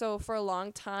 And so for a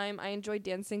long time, I enjoyed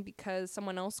dancing because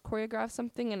someone else choreographed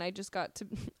something, and I got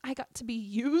to be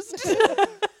used,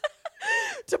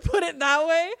 to put it that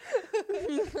way.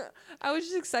 I was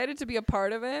just excited to be a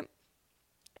part of it.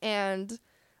 And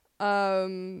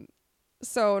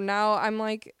so now I'm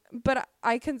like, but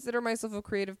I consider myself a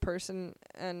creative person,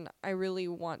 and I really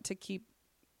want to keep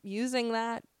using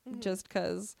that, just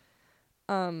 'cause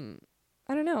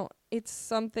I don't know, it's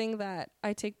something that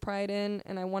I take pride in,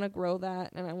 and I want to grow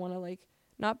that, and I want to like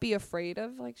not be afraid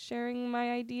of like sharing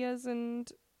my ideas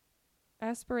and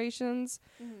aspirations.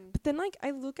 But then like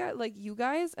I look at like you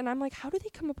guys, and I'm like, how do they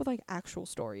come up with like actual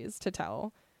stories to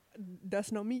tell?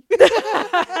 That's not me.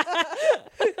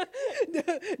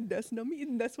 That's not me.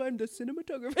 And that's why I'm the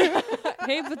cinematographer.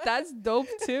 Hey, but that's dope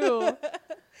too.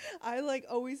 I like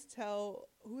always tell,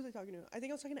 who was I talking to? I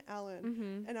think I was talking to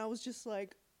Alan. And I was just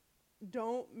like,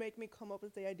 don't make me come up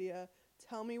with the idea.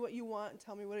 Tell me what you want.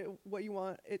 Tell me what you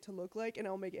want it to look like, and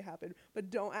I'll make it happen. But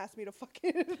don't ask me to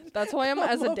fucking. That's why I'm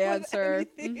as a dancer.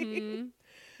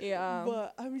 Yeah.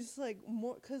 But I'm just like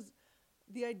more, because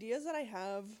the ideas that I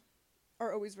have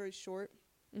are always very short,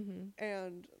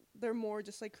 and they're more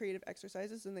just like creative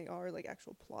exercises than they are like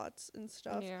actual plots and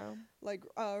stuff. Yeah. Like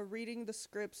reading the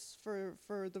scripts for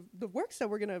the works that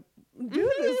we're gonna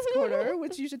do this quarter,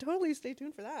 which you should totally stay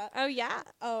tuned for that. Oh yeah.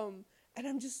 And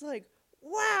I'm just like,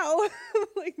 wow,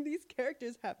 like these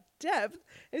characters have depth.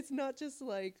 It's not just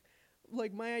like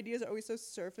my ideas are always so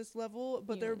surface level,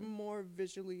 but they're more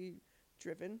visually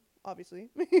driven, obviously.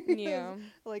 Yeah.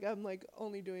 Like I'm like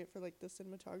only doing it for like the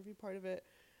cinematography part of it,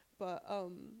 but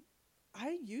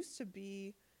I used to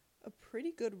be a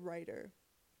pretty good writer.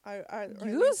 I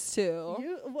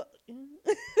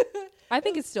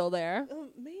think it's still there.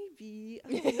 Maybe. I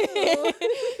don't know.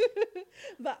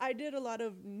 But I did a lot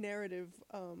of narrative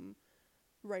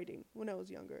writing when I was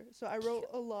younger. So I wrote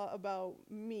a lot about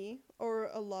me, or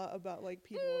a lot about like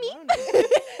people around me.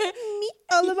 Me,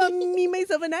 all about me,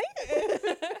 myself, and I.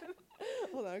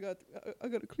 Hold on, I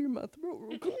got to clear my throat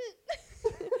real quick.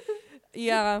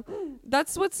 Yeah,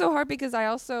 that's what's so hard, because I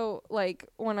also like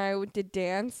when I did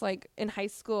dance, like in high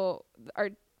school,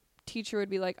 our teacher would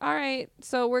be like, all right,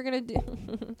 so we're gonna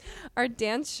do our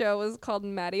dance show was called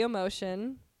Maddie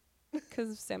Emotion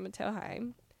because of San Mateo High.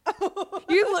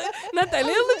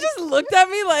 Natalia just looked at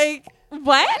me like,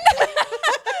 what?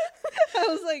 I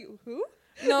was like, who?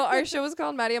 No, our show was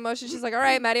called Maddie Emotion. She's like, all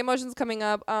right, Maddie Emotion's coming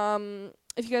up.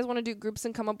 If you guys want to do groups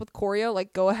and come up with choreo,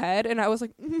 like, go ahead. And I was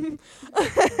like,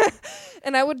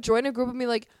 and I would join a group and be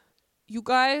like, you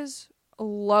guys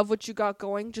love what you got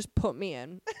going. Just put me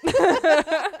in.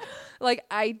 Like,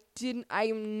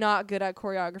 I'm not good at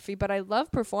choreography, but I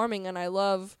love performing, and I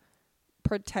love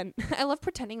pretending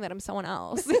that I'm someone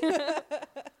else.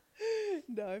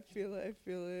 No, I feel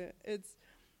it. It's,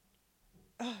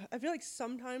 I feel like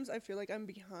sometimes I feel like I'm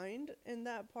behind in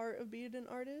that part of being an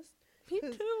artist. Me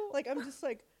too. Like, I'm just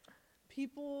like,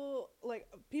 people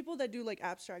that do like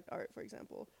abstract art, for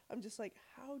example, I'm just like,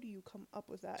 how do you come up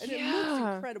with that? And it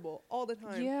looks incredible all the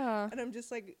time. Yeah. And I'm just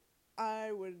like,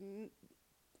 I wouldn't,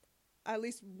 at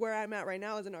least where I'm at right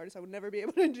now as an artist, I would never be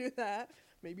able to do that.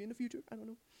 Maybe in the future, I don't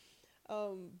know.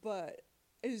 But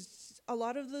is a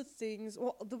lot of the things,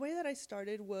 well, the way that I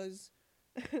started was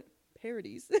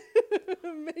parodies.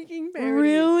 Making parodies.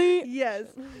 Really? Yes.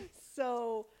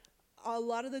 So a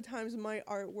lot of the times my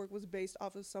artwork was based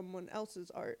off of someone else's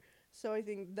art. So I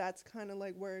think that's kind of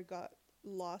like where it got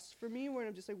lost for me, where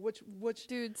I'm just like, which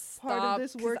dude, part of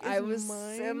this work is I was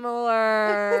mine?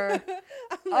 similar. Like,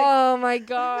 oh my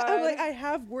god. I'm like, I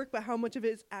have work, but how much of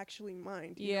it is actually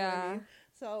mine? Do you know what I mean?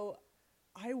 So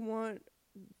I want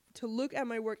to look at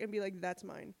my work and be like, that's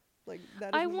mine. Like, that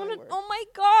is my work. Oh my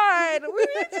god. We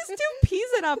were just two peas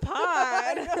in a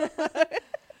pod.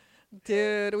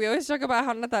 Dude, we always talk about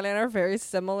how Natalia and I are very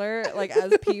similar, like,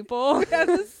 as people. We have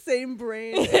the same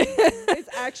brain. It's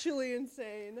actually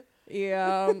insane.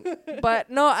 Yeah. But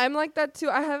no, I'm like that too.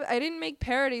 I didn't make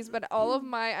parodies, but all of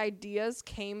my ideas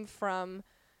came from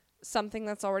something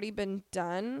that's already been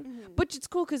done. Which it's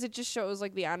cool because it just shows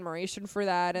like the admiration for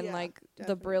that and like the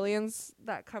definitely. brilliance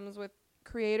that comes with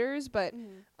creators. But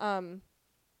I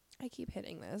keep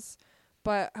hitting this.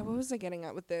 But what was I getting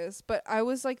at with this? But I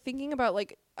was like thinking about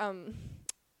like I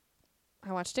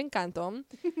watched Encanto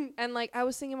and like I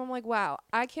was thinking, I'm like, wow,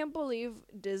 I can't believe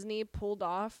Disney pulled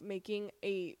off making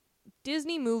a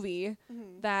Disney movie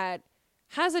that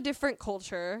has a different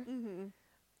culture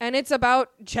and it's about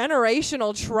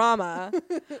generational trauma.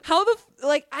 How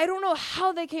like I don't know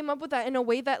how they came up with that in a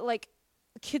way that like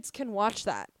kids can watch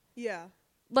that. Yeah.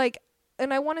 Like,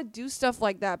 and I want to do stuff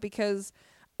like that because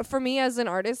for me as an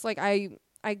artist, like I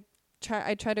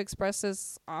try to express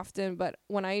this often, but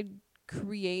when I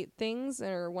create things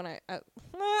or when I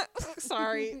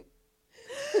sorry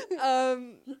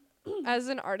as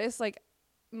an artist, like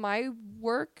my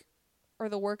work or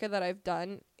the work that I've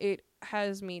done, it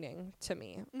has meaning to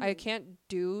me. I can't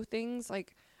do things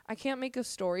like I can't make a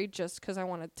story just because I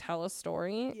want to tell a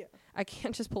story. Yeah. I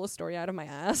can't just pull a story out of my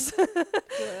ass. So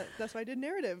that's why I did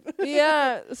narrative.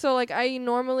 Yeah. So like I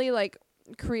normally like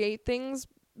create things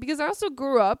because I also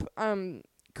grew up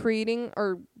creating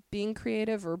or being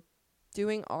creative or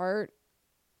doing art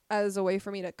as a way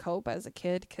for me to cope as a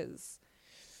kid because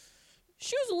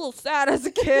she was a little sad as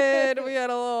a kid. We had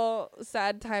a little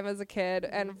sad time as a kid.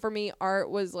 And for me, art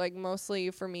was like mostly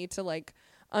for me to like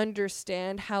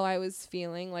understand how I was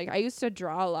feeling. Like I used to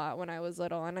draw a lot when I was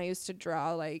little and I used to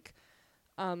draw like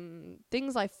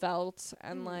things I felt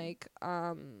and like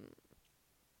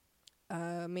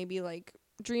maybe like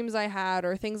dreams I had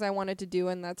or things I wanted to do,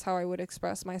 and that's how I would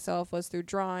express myself was through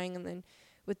drawing. And then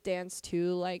with dance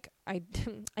too, like I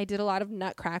did a lot of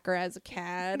Nutcracker as a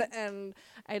kid and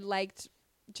I liked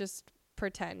just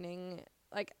pretending.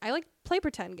 Like I like play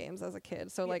pretend games as a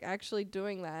kid, so like actually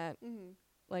doing that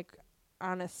like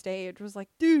on a stage was like,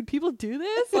 dude, people do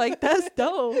this? Like that's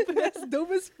dope. That's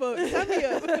dope as fuck. Sign me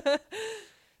up.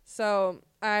 So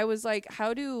I was like,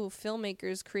 how do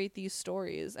filmmakers create these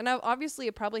stories? And obviously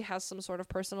it probably has some sort of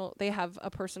they have a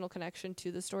personal connection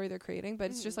to the story they're creating,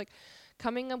 but it's just like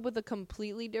coming up with a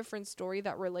completely different story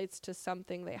that relates to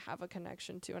something they have a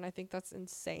connection to. And I think that's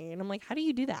insane. I'm like, how do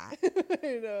you do that?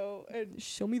 I know. And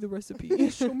Show me the recipe.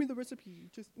 show me the recipe.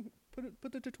 Just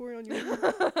put the tutorial on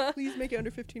YouTube. Please make it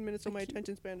under 15 minutes so my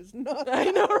attention span is not. I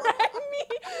know, right?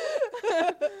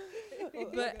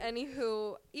 But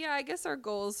anywho, yeah, I guess our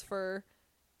goals for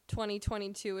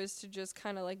 2022 is to just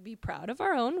kind of like be proud of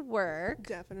our own work.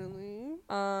 Definitely.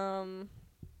 For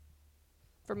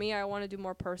me, I want to do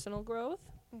more personal growth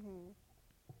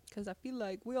because I feel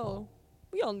like we all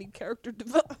need character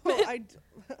development.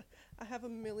 Oh, I have a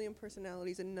million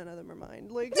personalities and none of them are mine.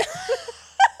 Like.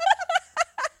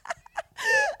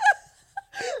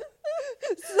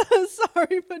 So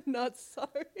sorry, but not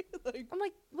sorry. Like I'm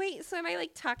like, wait, so am I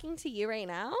like talking to you right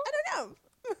now? I don't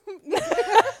know.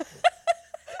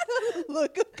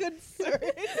 Look of concern.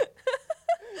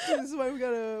 This is why we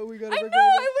gotta. I know.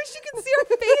 I wish you could see our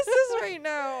faces right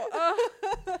now.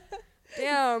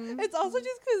 Damn. It's also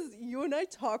just because you and I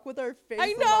talk with our face. I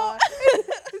a know. lot.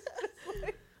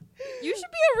 You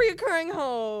should be a reoccurring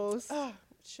host.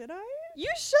 Should I? You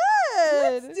should.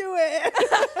 Let's do it.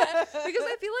 Because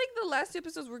I feel like the last 2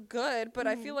 episodes were good, but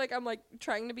I feel like I'm like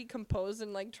trying to be composed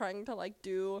and like trying to like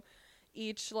do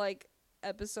each like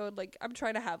episode, like I'm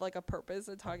trying to have like a purpose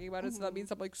and talking about it, so that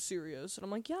means I'm like serious and I'm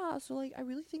like, yeah, so like I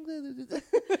really think that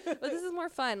but this is more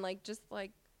fun, like just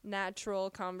like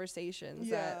natural conversations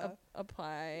that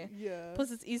apply. Yeah. Plus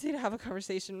it's easy to have a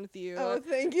conversation with you. Oh,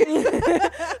 thank you.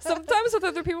 Sometimes with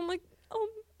other people I'm like,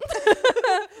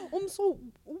 So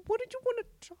what did you want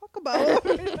to talk about?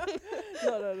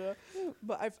 No.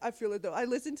 But I feel it though. I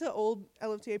listened to old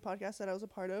LFTA podcasts that I was a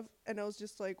part of, and I was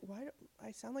just like, why do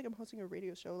I sound like I'm hosting a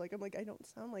radio show? Like I'm like, I don't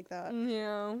sound like that.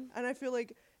 Yeah. And I feel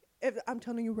like if I'm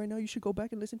telling you right now, you should go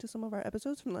back and listen to some of our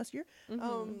episodes from last year.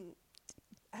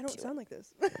 I don't sound like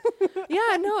this.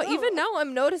 Yeah, no, even now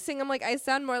I'm noticing, I'm like, I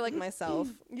sound more like myself.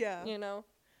 Yeah. You know?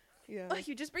 Yeah. Oh,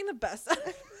 you just bring the best out of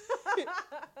me.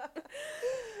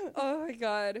 Oh my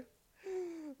god.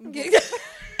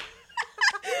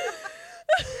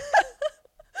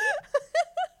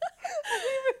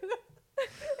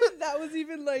 That was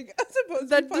even like supposed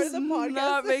that to be part does of the podcast.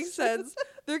 not make sense.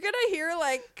 They're gonna hear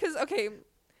like, cause okay.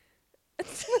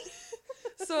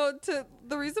 So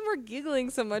the reason we're giggling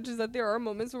so much is that there are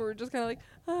moments where we're just kind of like,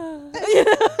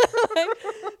 like,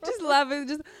 just laughing,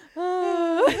 just,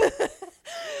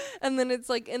 and then it's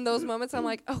like in those moments I'm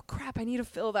like, oh crap, I need to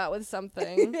fill that with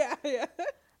something. Yeah.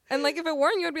 And like if it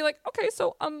weren't you, I'd be like, okay,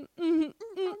 so I'm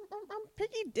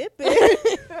picky dipping. I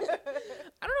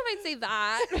don't know if I'd say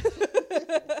that.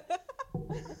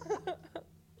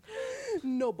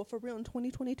 No, but for real, in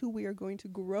 2022, we are going to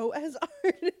grow as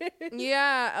artists.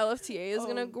 Yeah, LFTA is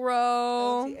gonna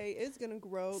grow. LFTA is gonna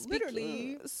grow.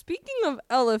 Literally. Speaking of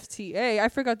LFTA, I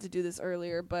forgot to do this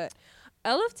earlier, but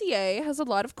LFTA has a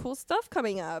lot of cool stuff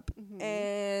coming up. Mhm.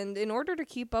 And in order to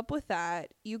keep up with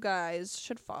that, you guys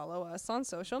should follow us on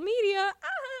social media.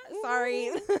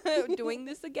 Sorry, doing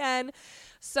this again.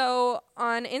 So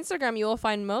on Instagram, you will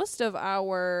find most of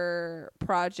our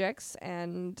projects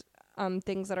and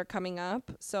things that are coming up.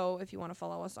 So if you want to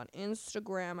follow us on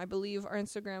Instagram, I believe our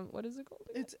Instagram, what is it called?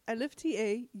 It's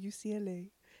LFTA UCLA,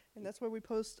 and that's where we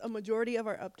post a majority of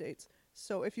our updates.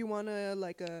 So if you want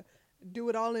to do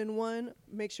it all in one,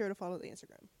 make sure to follow the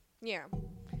Instagram. Yeah.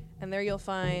 And there you'll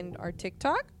find our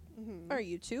TikTok, Mm-hmm. our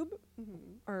YouTube,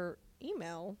 Mm-hmm. our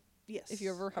email. Yes. If you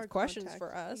ever have Our questions contact,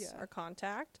 for us, yeah. our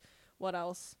contact. What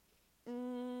else?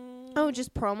 Mm. Oh,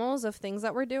 just promos of things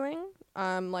that we're doing.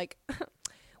 Like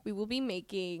we will be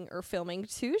making or filming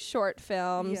 2 short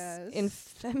films in Yes.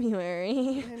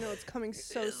 February. I know it's coming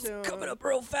so soon. Coming up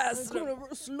real It's fast. coming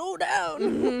up slow down.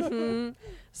 Mhm.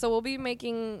 So we'll be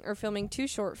making or filming 2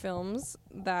 short films.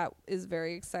 That is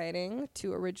very exciting.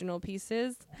 2 original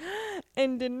pieces.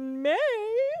 And in May,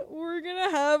 we're going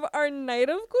to have our Night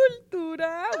of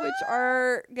Cultura, which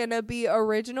are going to be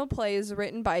original plays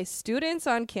written by students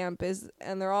on campus.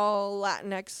 And they're all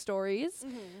Latinx stories.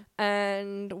 Mm-hmm.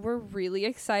 And we're really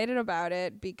excited about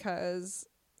it because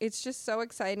it's just so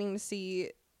exciting to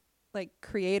see like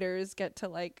creators get to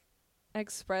like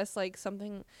express like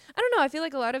something. I don't know, I feel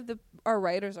like a lot of our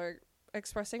writers are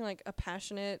expressing like a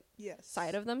passionate Yes.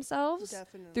 side of themselves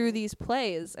Definitely. through these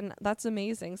plays, and that's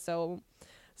amazing. So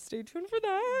stay tuned for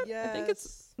that. Yes. I think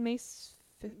it's May 5th.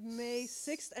 May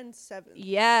 6th and 7th.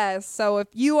 Yes. So if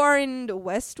you are in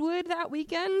Westwood that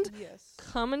weekend, Yes.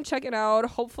 come and check it out.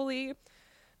 Hopefully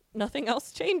nothing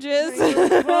else changes.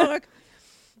 Fuck.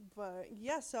 But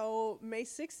yeah, so May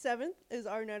 6th, 7th is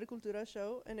our Night of Cultura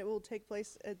show, and it will take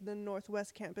place at the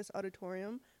Northwest Campus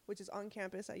Auditorium, which is on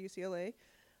campus at UCLA.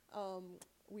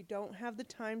 We don't have the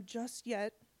time just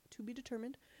yet, to be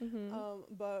determined.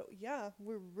 But yeah,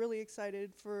 we're really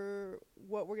excited for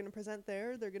what we're going to present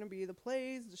there. They're going to be the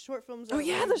plays, the short films. Oh that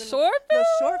yeah, we've the been- short The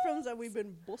short films that we've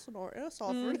been busting our ass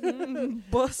off for. Busting.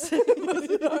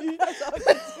 Busting our ass off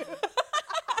for.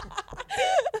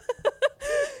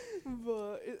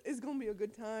 But it's going to be a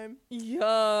good time.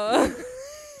 Yeah.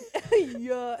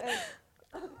 Yeah.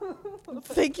 And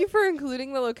Thank you for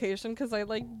including the location because I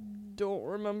like don't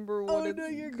remember what Oh, it's no,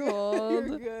 you're good. called.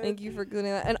 You're good. Thank you for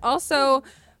including that. And also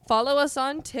follow us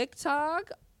on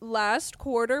TikTok. Last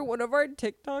quarter, one of our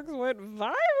TikToks went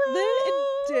viral.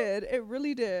 it did. It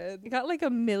really did. It got like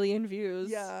 1 million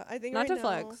views. Yeah, I think Not right to now,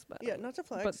 flex, but yeah, not to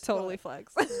flex, but totally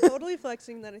flex. totally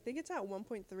flexing that. I think it's at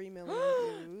 1.3 million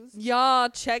views. Y'all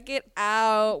check it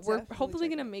out. We're Definitely hopefully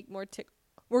check gonna it. make more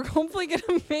We're hopefully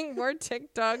gonna make more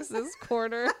TikToks this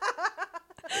quarter.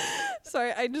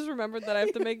 Sorry, I just remembered that I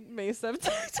have to make Mesa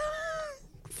TikToks.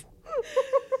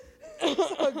 It's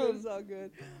all good. It's all good.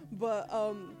 But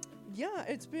yeah,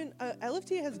 it's been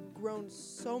LFTA has grown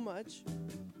so much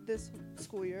this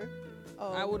school year.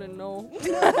 I wouldn't know.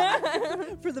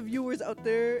 For the viewers out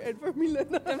there and for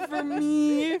Milena. And for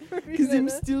me, For because I'm Milena.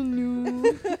 still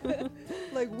new.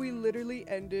 Like we literally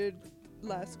ended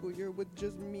last school year with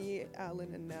just me,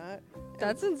 Alan, and Nat.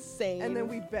 That's insane. And then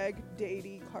we begged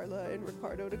Dadey, Carla, and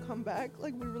Ricardo to come back.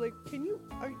 Like we were like, can you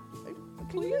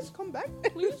guys come back,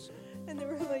 please. And they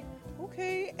were like,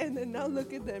 okay. And then now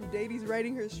look at them. Dadey's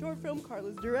writing her short film.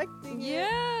 Carla's directing it.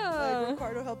 Yeah. Like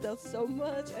Ricardo helped out so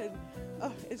much, and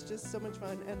it's just so much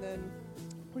fun. And then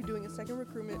we're doing a second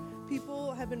recruitment.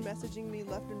 People have been messaging me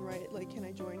left and right, like, can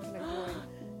I join? Can I join?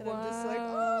 And I'm just like,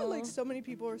 oh, like so many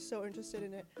people are so interested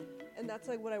in it. And that's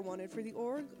like what I wanted for the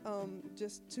org,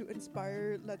 just to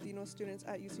inspire Latino students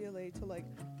at UCLA to like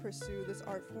pursue this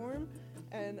art form.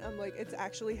 And I'm like, it's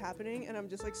actually happening, and I'm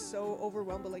just like so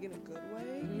overwhelmed, but like in a good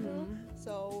way, you know?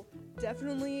 So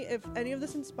definitely, if any of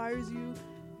this inspires you,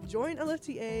 join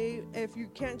LFTA. If you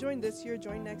can't join this year,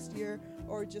 join next year,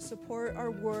 or just support our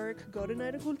work. Go to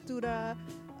Night of Cultura,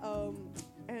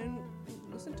 and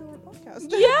listen to our podcast.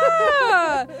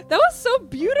 Yeah. That was so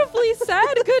beautifully said.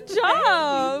 Good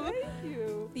job. Thank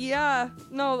you. Yeah.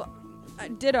 No,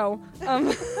 Ditto.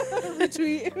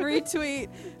 Retweet. Retweet.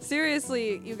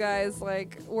 Seriously, you guys,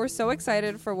 like, we're so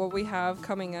excited for what we have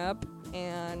coming up.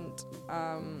 And,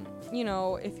 you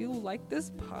know, if you like this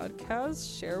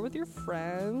podcast, share with your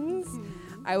friends.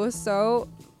 It was so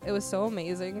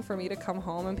amazing for me to come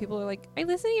home and people are like, I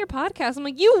listen to your podcast. I'm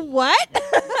like, you what?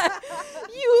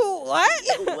 You what?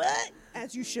 What?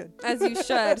 As you should. As you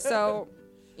should. So,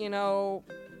 you know,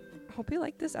 hope you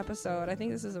like this episode. I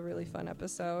think this is a really fun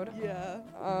episode. Yeah.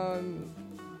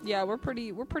 Yeah, we're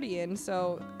pretty in.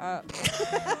 So,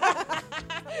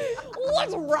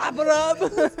 let's wrap it up.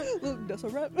 That's a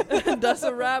wrap. That's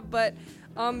a wrap. But,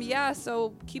 yeah.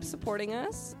 So keep supporting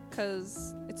us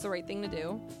because it's the right thing to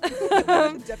do.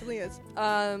 It definitely is.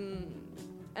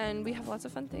 And we have lots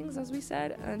of fun things, as we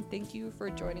said. And thank you for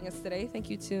joining us today. Thank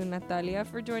you to Natalia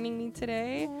for joining me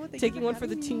today. Oh, taking one for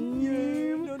the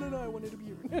team. No, I wanted to be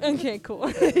here. Okay, cool.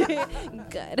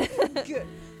 Good. Good.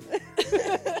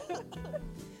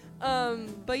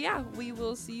 But yeah, we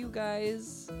will see you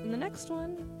guys in the next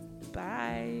one.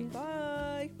 Bye. Bye.